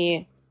makes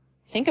me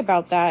think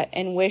about that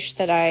and wish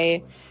that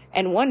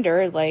and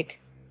wonder, like,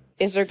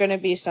 is there going to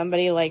be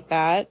somebody like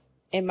that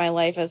in my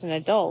life as an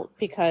adult?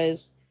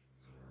 Because,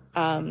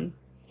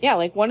 yeah,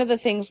 like one of the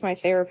things the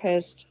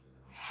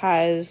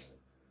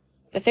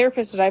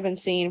therapist that I've been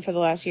seeing for the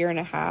last year and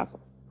a half,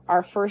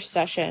 our first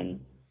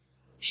session,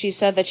 she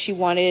said that she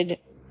wanted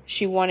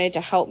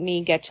to help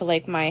me get to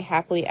like my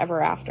happily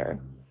ever after,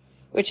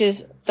 which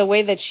is the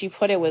way that she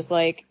put it was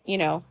like, you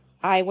know,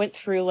 I went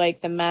through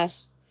like the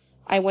mess.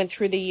 I went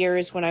through the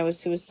years when I was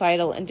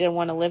suicidal and didn't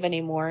want to live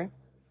anymore.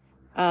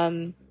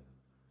 And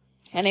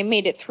I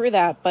made it through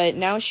that, but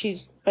now she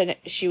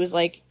was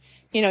like,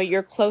 you know,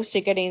 you're close to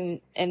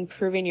getting,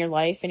 improving your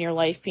life and your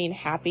life being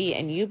happy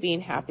and you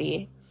being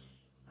happy.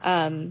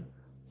 And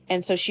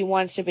so she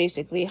wants to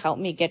basically help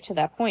me get to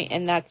that point.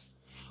 And that's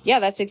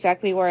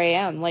exactly where I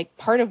am. Like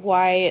part of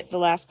why the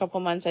last couple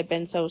months I've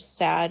been so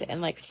sad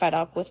and like fed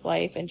up with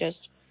life and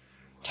just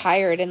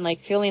tired and like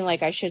feeling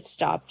like I should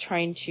stop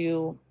trying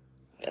to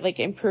like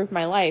improve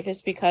my life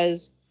is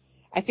because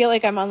I feel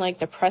like I'm on like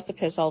the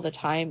precipice all the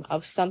time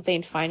of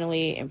something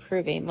finally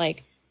improving.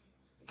 Like,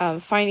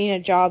 finding a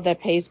job that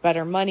pays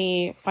better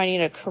money,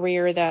 finding a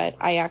career that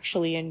I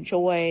actually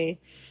enjoy,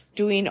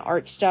 doing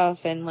art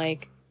stuff and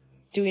like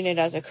doing it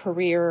as a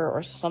career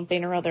or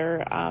something or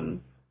other.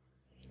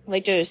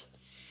 Like just,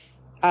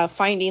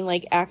 finding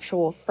like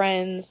actual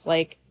friends.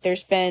 Like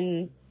there's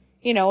been,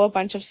 you know, a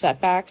bunch of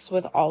setbacks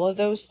with all of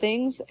those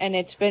things. And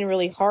it's been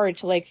really hard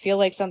to like feel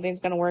like something's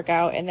going to work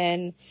out. And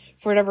then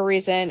for whatever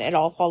reason, it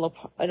all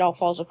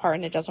falls apart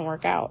and it doesn't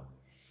work out.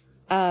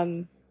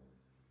 And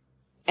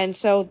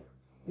so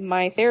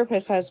my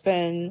therapist has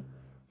been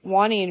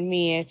wanting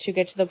me to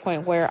get to the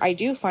point where I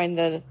do find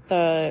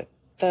the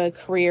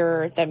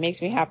career that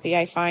makes me happy.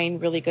 I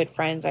find really good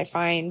friends. I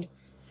find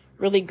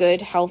really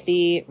good,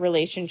 healthy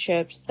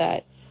relationships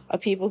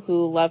of people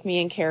who love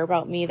me and care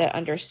about me, that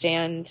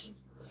understand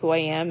who I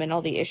am and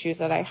all the issues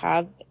that I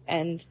have,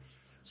 and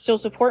still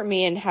support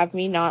me and have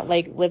me not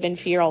like live in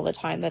fear all the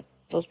time that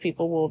those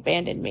people will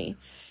abandon me.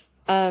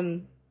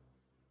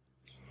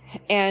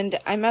 And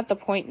I'm at the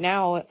point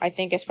now, I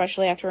think,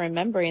 especially after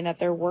remembering that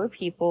there were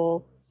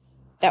people,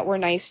 that were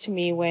nice to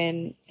me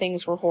when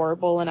things were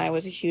horrible and I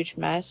was a huge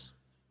mess,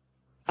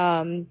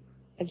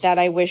 that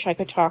I wish I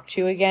could talk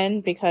to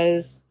again,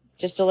 because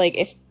just to like,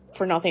 if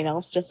for nothing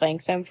else, to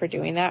thank them for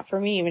doing that for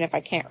me, even if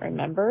I can't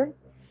remember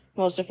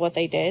most of what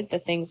they did. The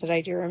things that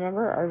I do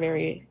remember are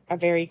a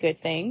very good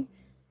thing.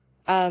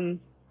 And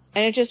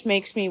it just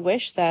makes me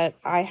wish that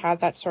I had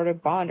that sort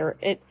of bond, or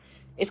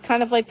it's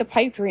kind of like the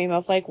pipe dream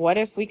of like, what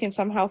if we can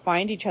somehow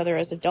find each other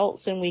as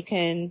adults and we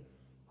can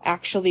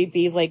actually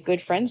be like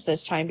good friends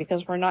this time,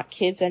 because we're not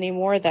kids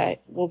anymore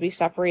that will be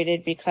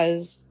separated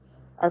because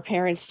our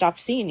parents stopped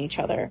seeing each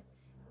other.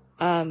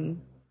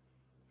 And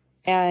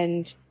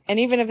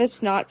even if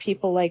it's not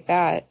people like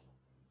that,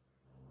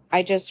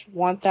 I just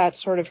want that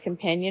sort of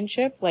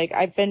companionship. Like,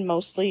 I've been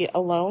mostly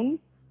alone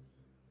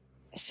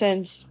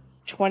since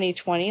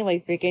 2020,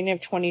 like beginning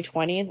of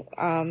 2020.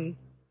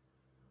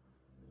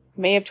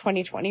 May of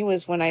 2020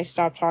 was when I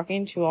stopped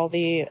talking to all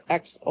the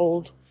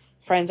old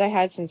friends I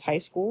had since high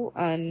school.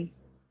 And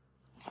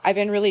I've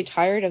been really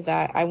tired of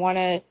that. I want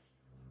to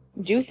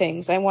do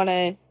things. I want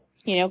to,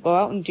 go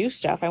out and do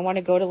stuff. I want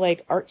to go to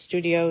like art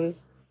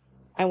studios.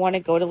 I want to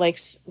go to like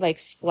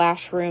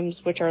splash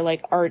rooms, which are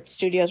like art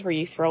studios where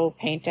you throw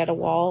paint at a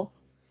wall.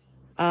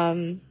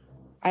 I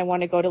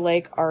want to go to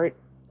like art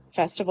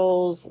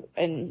festivals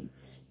and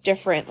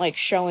different like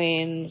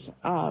showings,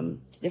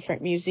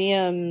 different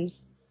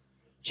museums,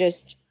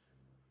 just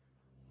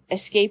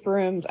escape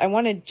rooms. I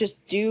want to just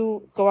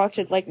go out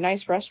to like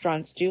nice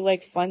restaurants, do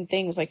like fun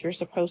things like you're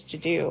supposed to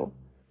do.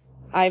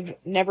 I've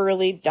never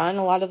really done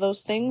a lot of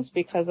those things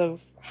because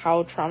of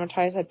how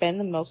traumatized I've been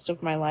the most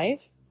of my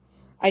life.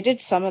 I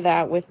did some of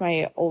that with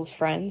my old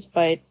friends,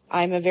 but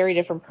I'm a very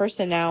different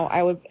person now.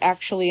 I would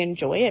actually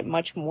enjoy it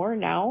much more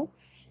now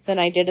than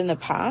I did in the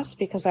past,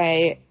 because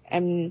I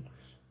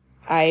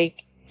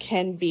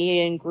can be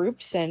in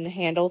groups and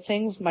handle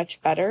things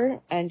much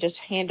better, and just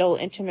handle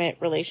intimate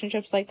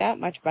relationships like that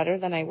much better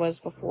than I was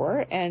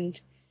before. And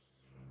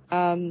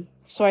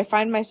so I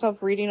find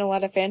myself reading a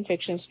lot of fan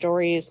fiction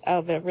stories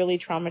of a really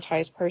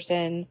traumatized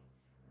person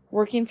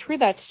working through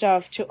that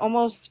stuff to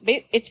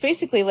it's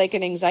basically like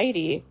an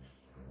anxiety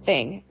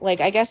thing.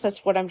 Like, I guess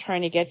that's what I'm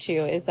trying to get to,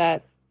 is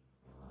that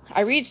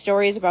I read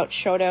stories about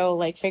Shoto,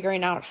 like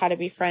figuring out how to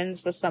be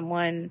friends with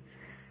someone,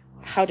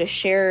 how to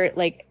share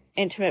like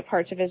intimate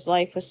parts of his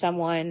life with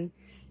someone,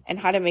 and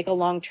how to make a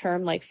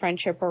long-term like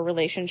friendship or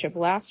relationship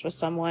last with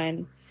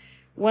someone.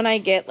 When I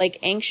get like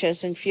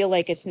anxious and feel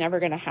like it's never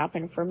going to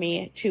happen for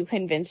me, to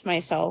convince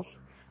myself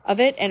of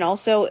it. And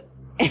also,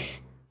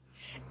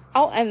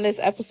 I'll end this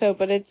episode,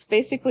 but it's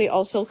basically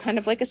also kind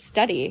of like a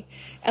study.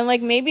 And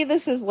like, maybe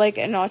this is like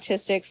an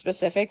autistic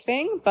specific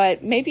thing,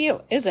 but maybe it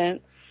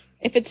isn't.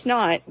 If it's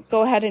not,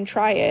 go ahead and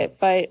try it.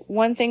 But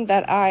one thing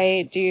that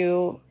I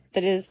do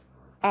that is,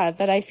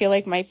 that I feel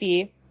like might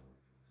be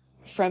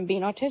from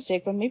being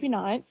autistic, but maybe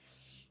not,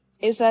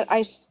 is that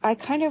I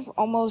kind of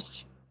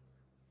almost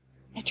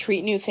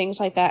treat new things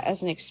like that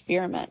as an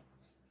experiment.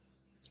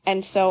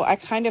 And so I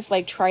kind of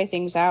like try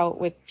things out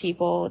with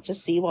people to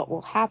see what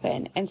will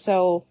happen. And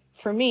so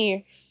for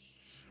me,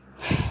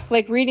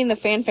 like reading the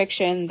fan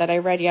fiction that I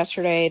read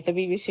yesterday, the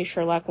BBC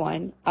Sherlock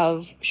one,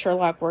 of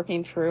Sherlock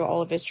working through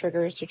all of his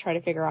triggers to try to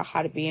figure out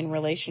how to be in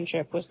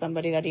relationship with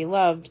somebody that he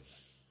loved,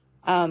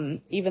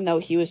 even though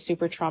he was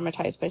super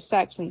traumatized by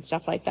sex and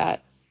stuff like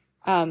that.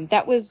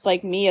 That was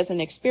like me as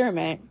an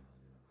experiment,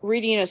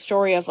 reading a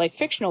story of like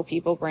fictional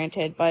people,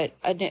 granted, but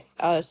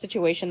a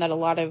situation that a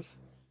lot of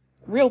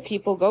real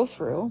people go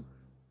through,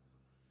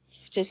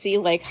 to see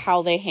like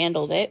how they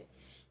handled it,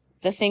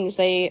 the things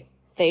they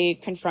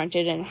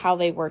confronted and how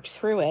they worked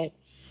through it,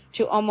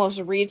 to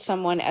almost read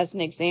someone as an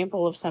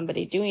example of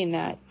somebody doing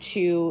that,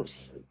 to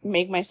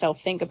make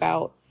myself think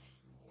about,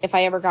 if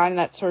I ever got in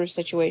that sort of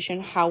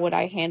situation, how would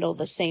I handle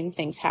the same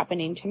things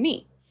happening to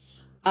me?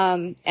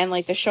 And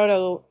like the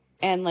Shoto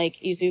and like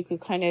Izuku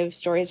kind of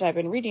stories I've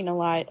been reading a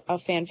lot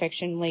of fan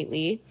fiction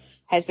lately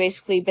has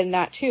basically been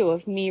that too,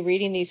 of me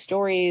reading these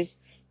stories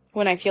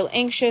when I feel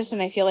anxious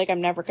and I feel like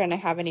I'm never going to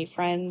have any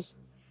friends.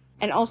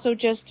 And also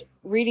just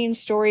reading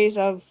stories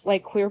of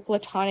like queer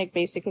platonic,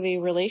 basically,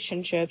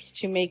 relationships,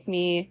 to make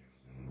me,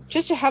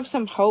 just to have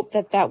some hope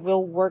that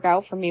will work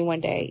out for me one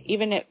day.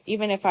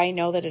 Even if I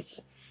know that it's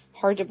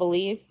hard to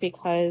believe,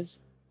 because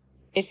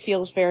it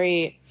feels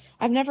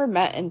I've never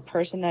met a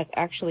person that's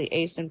actually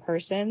ace in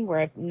person, where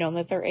I've known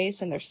that they're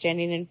ace and they're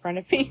standing in front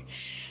of me.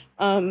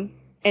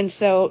 And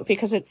so,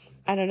 because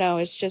I don't know,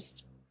 it's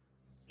just,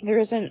 there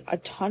isn't a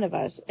ton of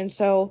us. And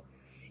so,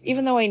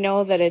 even though I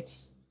know that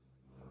it's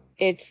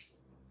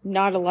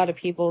not a lot of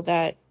people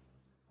that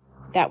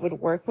would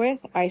work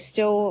with, I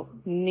still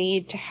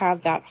need to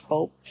have that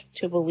hope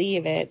to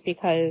believe it,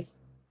 because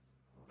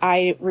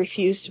I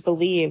refuse to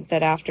believe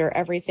that after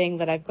everything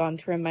that I've gone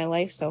through in my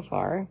life so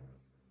far,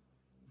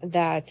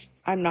 that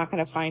I'm not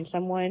going to find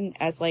someone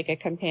as like a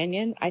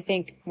companion. I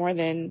think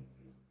I'm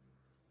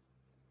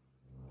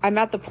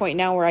at the point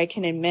now where I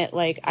can admit,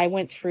 like, I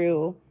went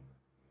through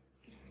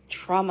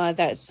trauma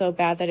that's so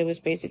bad that it was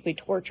basically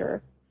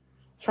torture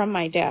from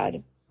my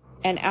dad.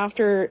 And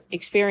after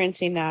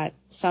experiencing that,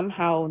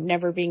 somehow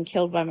never being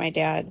killed by my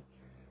dad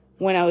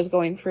when I was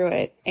going through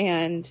it,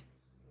 and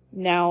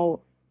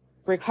now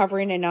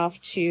recovering enough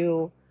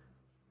to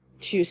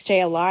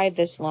stay alive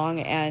this long,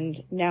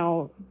 and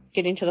now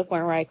getting to the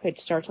point where I could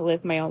start to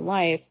live my own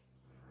life,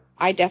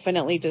 I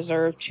definitely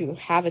deserve to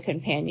have a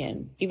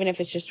companion, even if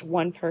it's just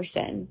one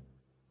person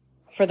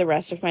for the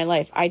rest of my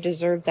life. I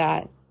deserve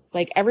that.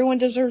 Like, everyone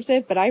deserves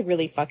it, but I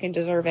really fucking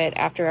deserve it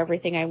after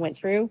everything I went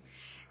through.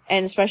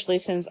 And especially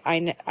since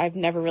I've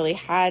never really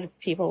had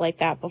people like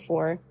that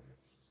before,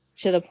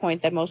 to the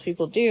point that most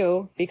people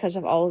do, because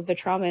of all of the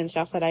trauma and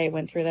stuff that I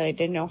went through that I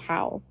didn't know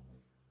how.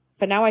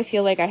 But now I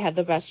feel like I have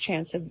the best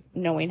chance of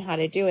knowing how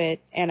to do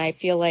it, and I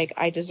feel like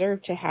I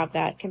deserve to have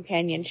that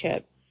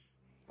companionship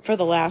for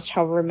the last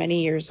however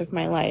many years of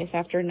my life,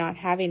 after not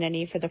having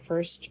any for the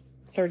first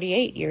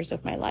 38 years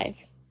of my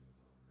life.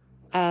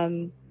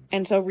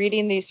 And so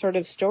reading these sort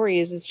of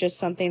stories is just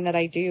something that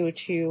I do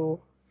to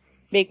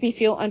make me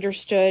feel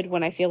understood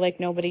when I feel like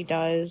nobody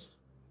does,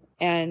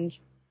 and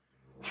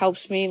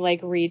helps me, like,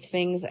 read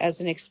things as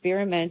an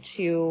experiment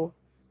to,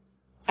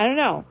 I don't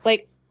know,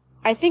 like,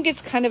 I think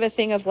it's kind of a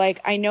thing of, like,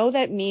 I know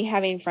that me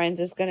having friends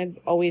is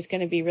always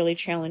gonna be really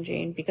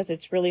challenging, because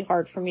it's really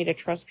hard for me to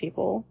trust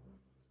people.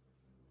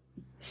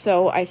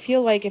 So I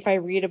feel like if I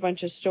read a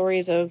bunch of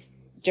stories of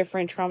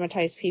different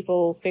traumatized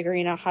people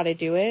figuring out how to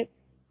do it,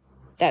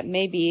 that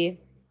maybe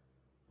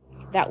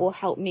that will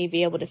help me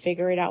be able to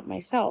figure it out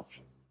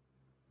myself.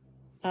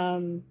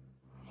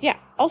 Yeah,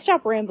 I'll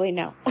stop rambling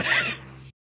now.